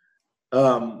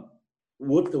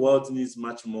what the world needs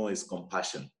much more is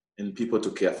compassion and people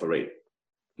to care for it.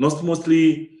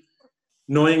 Mostly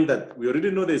knowing that we already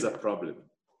know there's a problem.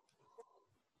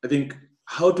 I think,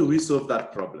 how do we solve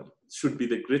that problem? Should be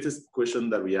the greatest question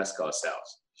that we ask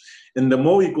ourselves. And the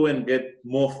more we go and get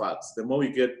more facts, the more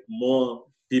we get more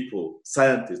people,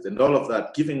 scientists, and all of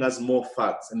that, giving us more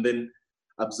facts, and then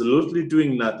absolutely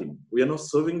doing nothing, we are not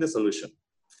solving the solution.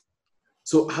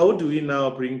 So how do we now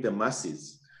bring the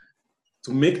masses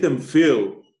to make them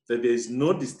feel that there is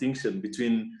no distinction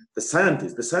between the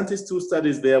scientists? The scientists who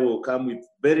studies there will come with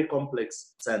very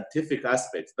complex scientific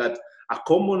aspects that a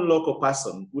common local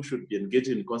person who should be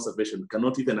engaging in conservation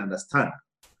cannot even understand.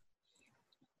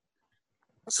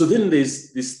 So then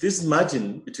there's this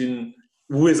margin between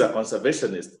who is a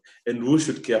conservationist and who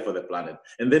should care for the planet.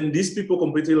 And then these people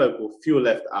completely will feel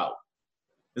left out.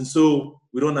 And so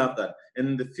we don't have that.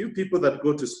 And the few people that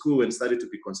go to school and study to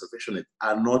be conservationists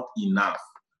are not enough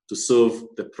to solve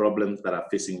the problems that are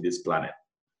facing this planet.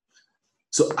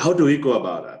 So how do we go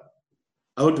about that?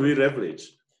 How do we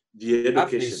leverage the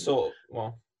education?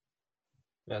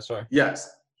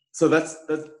 Yes. So that's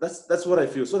what I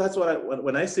feel. So that's what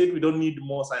when I said we don't need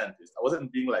more scientists, I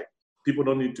wasn't being like people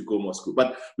don't need to go more school,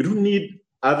 but we don't need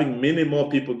having many more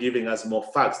people giving us more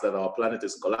facts that our planet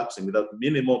is collapsing without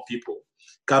many more people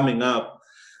coming up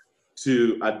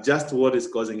to adjust what is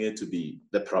causing it to be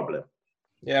the problem.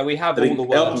 Yeah, we have all the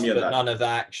words, but none of the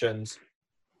actions.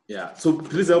 Yeah, so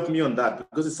please help me on that,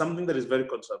 because it's something that is very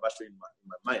controversial in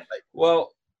my mind. Like,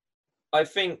 well, I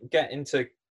think getting to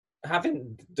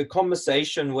having the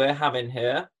conversation we're having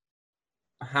here,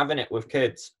 having it with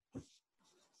kids,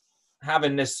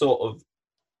 having this sort of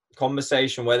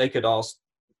conversation where they could ask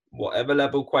whatever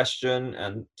level question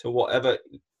and to whatever,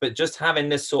 but just having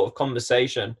this sort of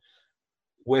conversation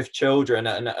with children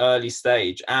at an early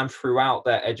stage and throughout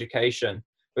their education,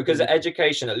 because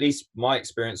education, at least my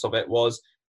experience of it, was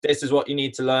this is what you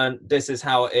need to learn, this is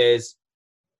how it is,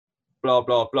 blah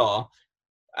blah blah,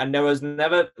 and there was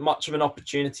never much of an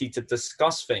opportunity to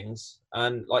discuss things.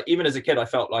 And like, even as a kid, I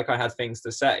felt like I had things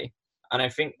to say, and I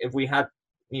think if we had,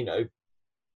 you know,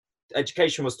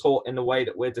 education was taught in the way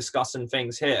that we're discussing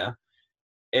things here,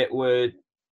 it would,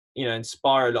 you know,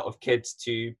 inspire a lot of kids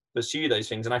to pursue those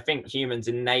things. And I think humans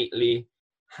innately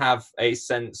have a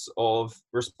sense of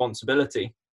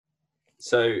responsibility.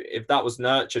 So if that was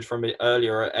nurtured from an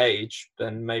earlier age,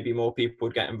 then maybe more people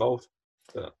would get involved.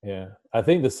 But yeah, I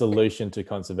think the solution to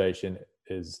conservation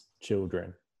is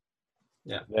children.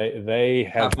 Yeah, they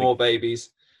have more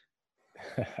babies.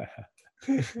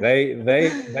 they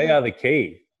are the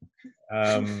key.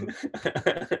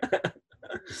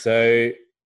 So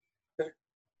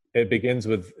it begins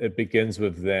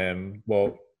with them.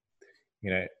 Well,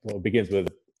 you know, it begins with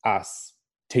us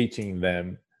teaching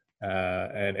them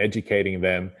and educating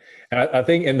them. And I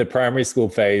think in the primary school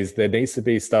phase, there needs to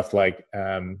be stuff like,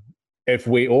 if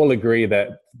we all agree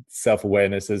that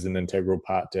self-awareness is an integral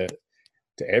part to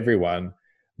everyone,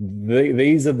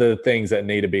 these are the things that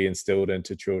need to be instilled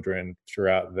into children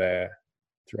throughout their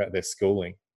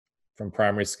schooling from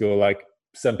primary school. Like,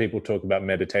 some people talk about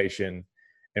meditation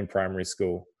in primary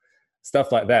school,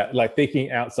 stuff like that, like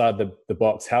thinking outside the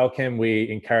box. How can we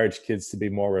encourage kids to be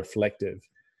more reflective?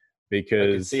 Because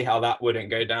I can see how that wouldn't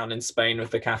go down in Spain with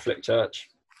the Catholic Church.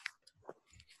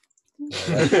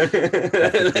 Have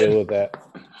to deal with that.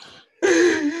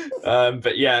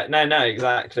 But yeah, no,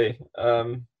 exactly.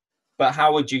 But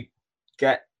how would you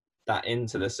get that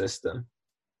into the system?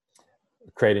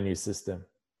 Create a new system.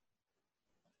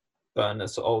 Burn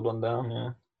this old one down, yeah.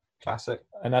 Classic.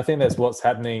 And I think that's what's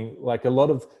happening. Like, a lot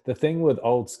of the thing with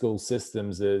old school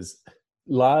systems is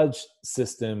large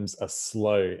systems are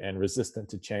slow and resistant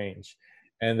to change.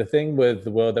 And the thing with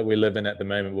the world that we live in at the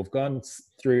moment, we've gone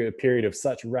through a period of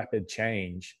such rapid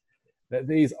change that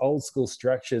these old school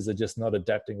structures are just not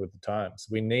adapting with the times.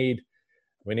 We need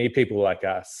people like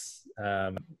us.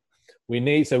 So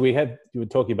you were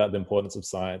talking about the importance of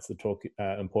science, the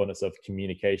importance of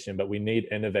communication, but we need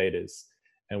innovators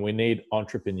and we need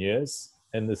entrepreneurs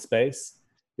in the space,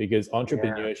 because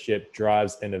entrepreneurship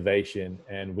drives innovation,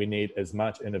 and we need as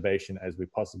much innovation as we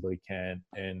possibly can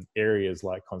in areas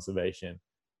like conservation.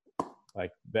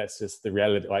 Like, that's just the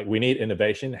reality. Like, we need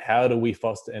innovation. How do we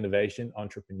foster innovation?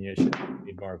 Entrepreneurship. We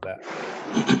need more of that.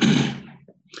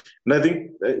 And I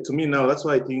think, to me now, that's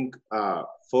why I think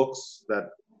folks that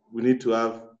we need to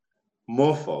have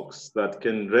more folks that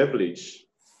can leverage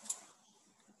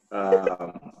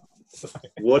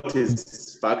what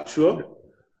is factual.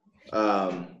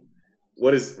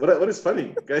 What is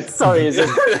funny, guys? Sorry,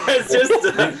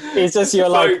 it's just your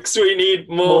like. Folks, we need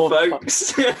more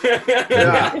folks.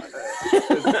 Yeah.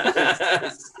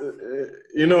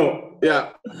 You know,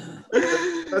 yeah.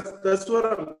 That's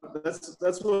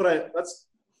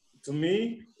to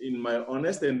me, in my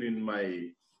honest and in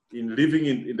living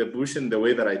in the bush and the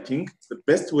way that I think, the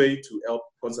best way to help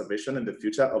conservation and the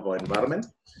future of our environment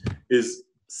is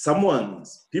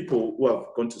people who have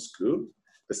gone to school,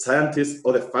 the scientists,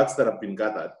 or the facts that have been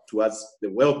gathered towards the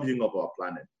well-being of our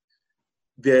planet.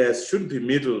 There should be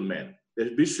middlemen.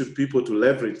 There should be people to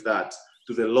leverage that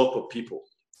to the local people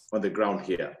on the ground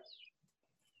here.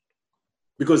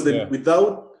 Because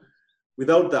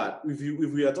without that, if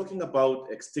we are talking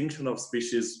about extinction of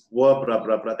species, blah, blah,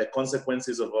 blah, the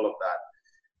consequences of all of that,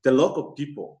 the local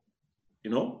people,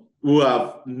 you know, who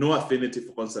have no affinity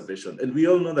for conservation, and we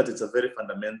all know that it's a very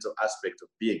fundamental aspect of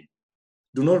being,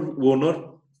 will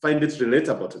not find it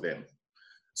relatable to them.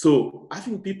 So I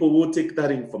think people will take that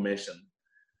information,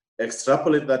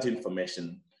 extrapolate that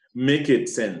information, make it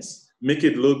sense, make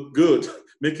it look good,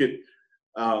 make it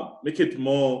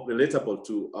more relatable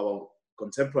to our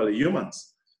contemporary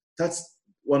humans. That's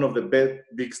one of the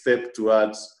big steps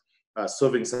towards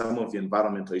solving some of the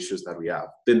environmental issues that we have.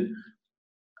 Then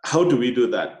how do we do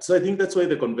that? So I think that's why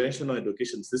the conventional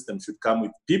education system should come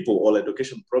with people or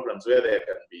education programs where there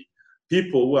can be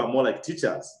people who are more like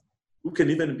teachers, who can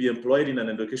even be employed in an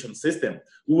education system,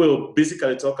 who will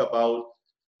basically talk about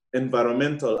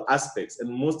environmental aspects and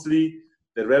mostly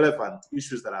the relevant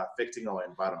issues that are affecting our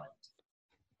environment.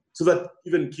 So that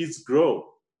even kids grow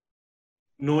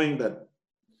knowing that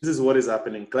this is what is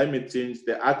happening. Climate change,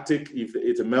 the Arctic, if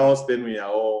it melts, then we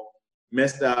are all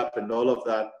messed up and all of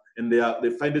that. And they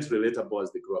find it relatable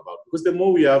as they grow about. Because the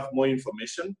more we have, more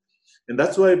information. And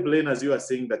that's why, Blaine, as you are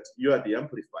saying that you are the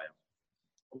amplifier,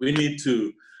 we need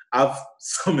to have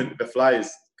the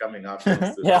flies coming out.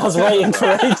 Yeah, I was waiting for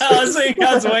it.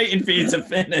 I was waiting for you to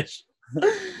finish.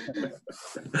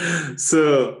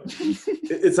 So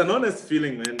it's an honest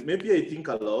feeling, man. Maybe I think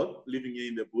a lot living here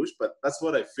in the bush, but that's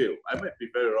what I feel. I might be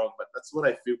very wrong, but that's what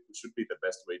I feel should be the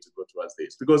best way to go towards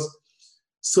this, because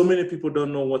so many people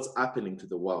don't know what's happening to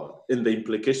the world and the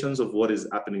implications of what is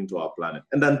happening to our planet.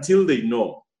 And until they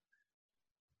know,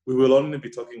 we will only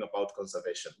be talking about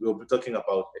conservation. We'll be talking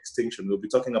about extinction. We'll be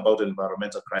talking about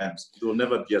environmental crimes. There will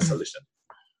never be a solution.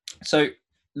 So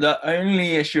the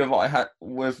only issue of what I had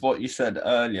with what you said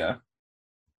earlier,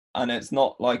 and it's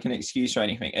not like an excuse or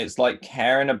anything, it's like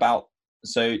caring about,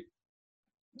 so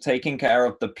taking care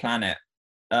of the planet.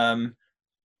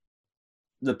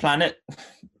 The planet,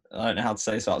 I don't know how to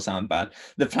say this without sounding bad.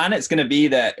 The planet's going to be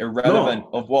there irrelevant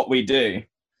of what we do.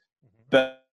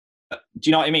 But do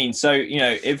you know what I mean? So, you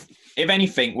know, if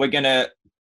anything, we're going to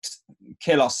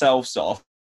kill ourselves off,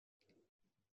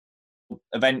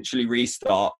 eventually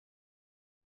restart.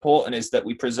 Important is that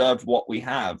we preserve what we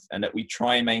have and that we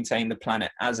try and maintain the planet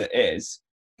as it is.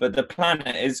 But the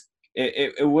planet is,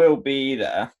 it will be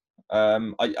there.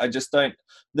 I just don't,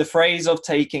 the phrase of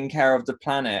taking care of the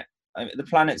planet, I mean, the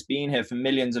planet's been here for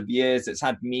millions of years. It's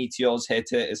had meteors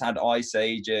hit it. It's had ice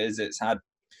ages. It's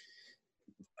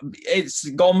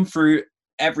gone through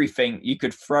everything you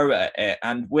could throw at it,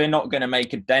 and we're not going to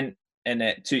make a dent in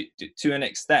it to an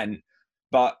extent.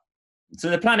 But so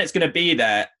the planet's going to be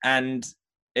there, and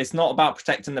it's not about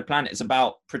protecting the planet. It's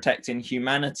about protecting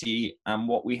humanity and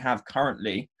what we have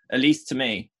currently, at least to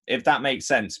me, if that makes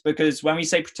sense. Because when we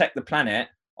say protect the planet,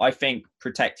 I think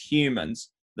protect humans.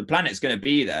 The planet's going to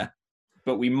be there,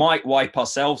 but we might wipe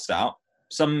ourselves out.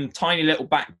 Some tiny little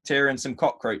bacteria and some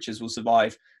cockroaches will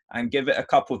survive, and give it a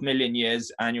couple of million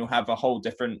years and you'll have a whole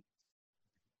different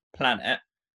planet.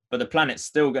 But the planet's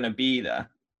still going to be there,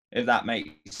 if that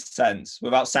makes sense,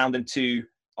 without sounding too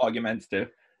argumentative.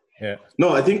 Yeah.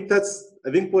 No, I think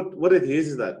what it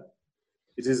is that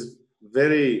it is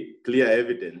very clear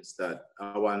evidence that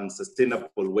our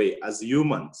unsustainable way as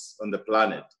humans on the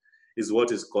planet is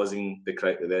what is causing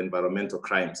the environmental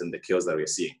crimes and the chaos that we're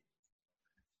seeing.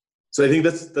 So I think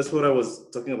that's what I was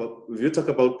talking about. If you talk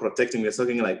about protecting, we're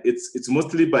talking like it's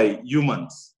mostly by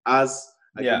humans as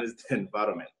against the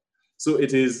environment. So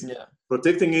it is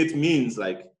protecting it means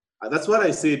like, that's what I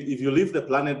said, if you leave the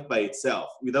planet by itself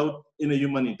without any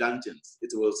human interventions, it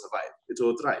will survive, it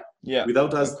will thrive. Yeah.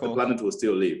 Without us, the planet will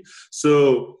still live.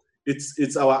 So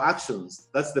it's our actions,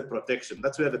 that's the protection.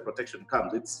 That's where the protection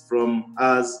comes. It's from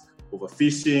us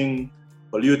overfishing,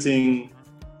 polluting,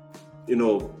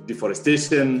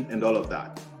 deforestation and all of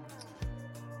that.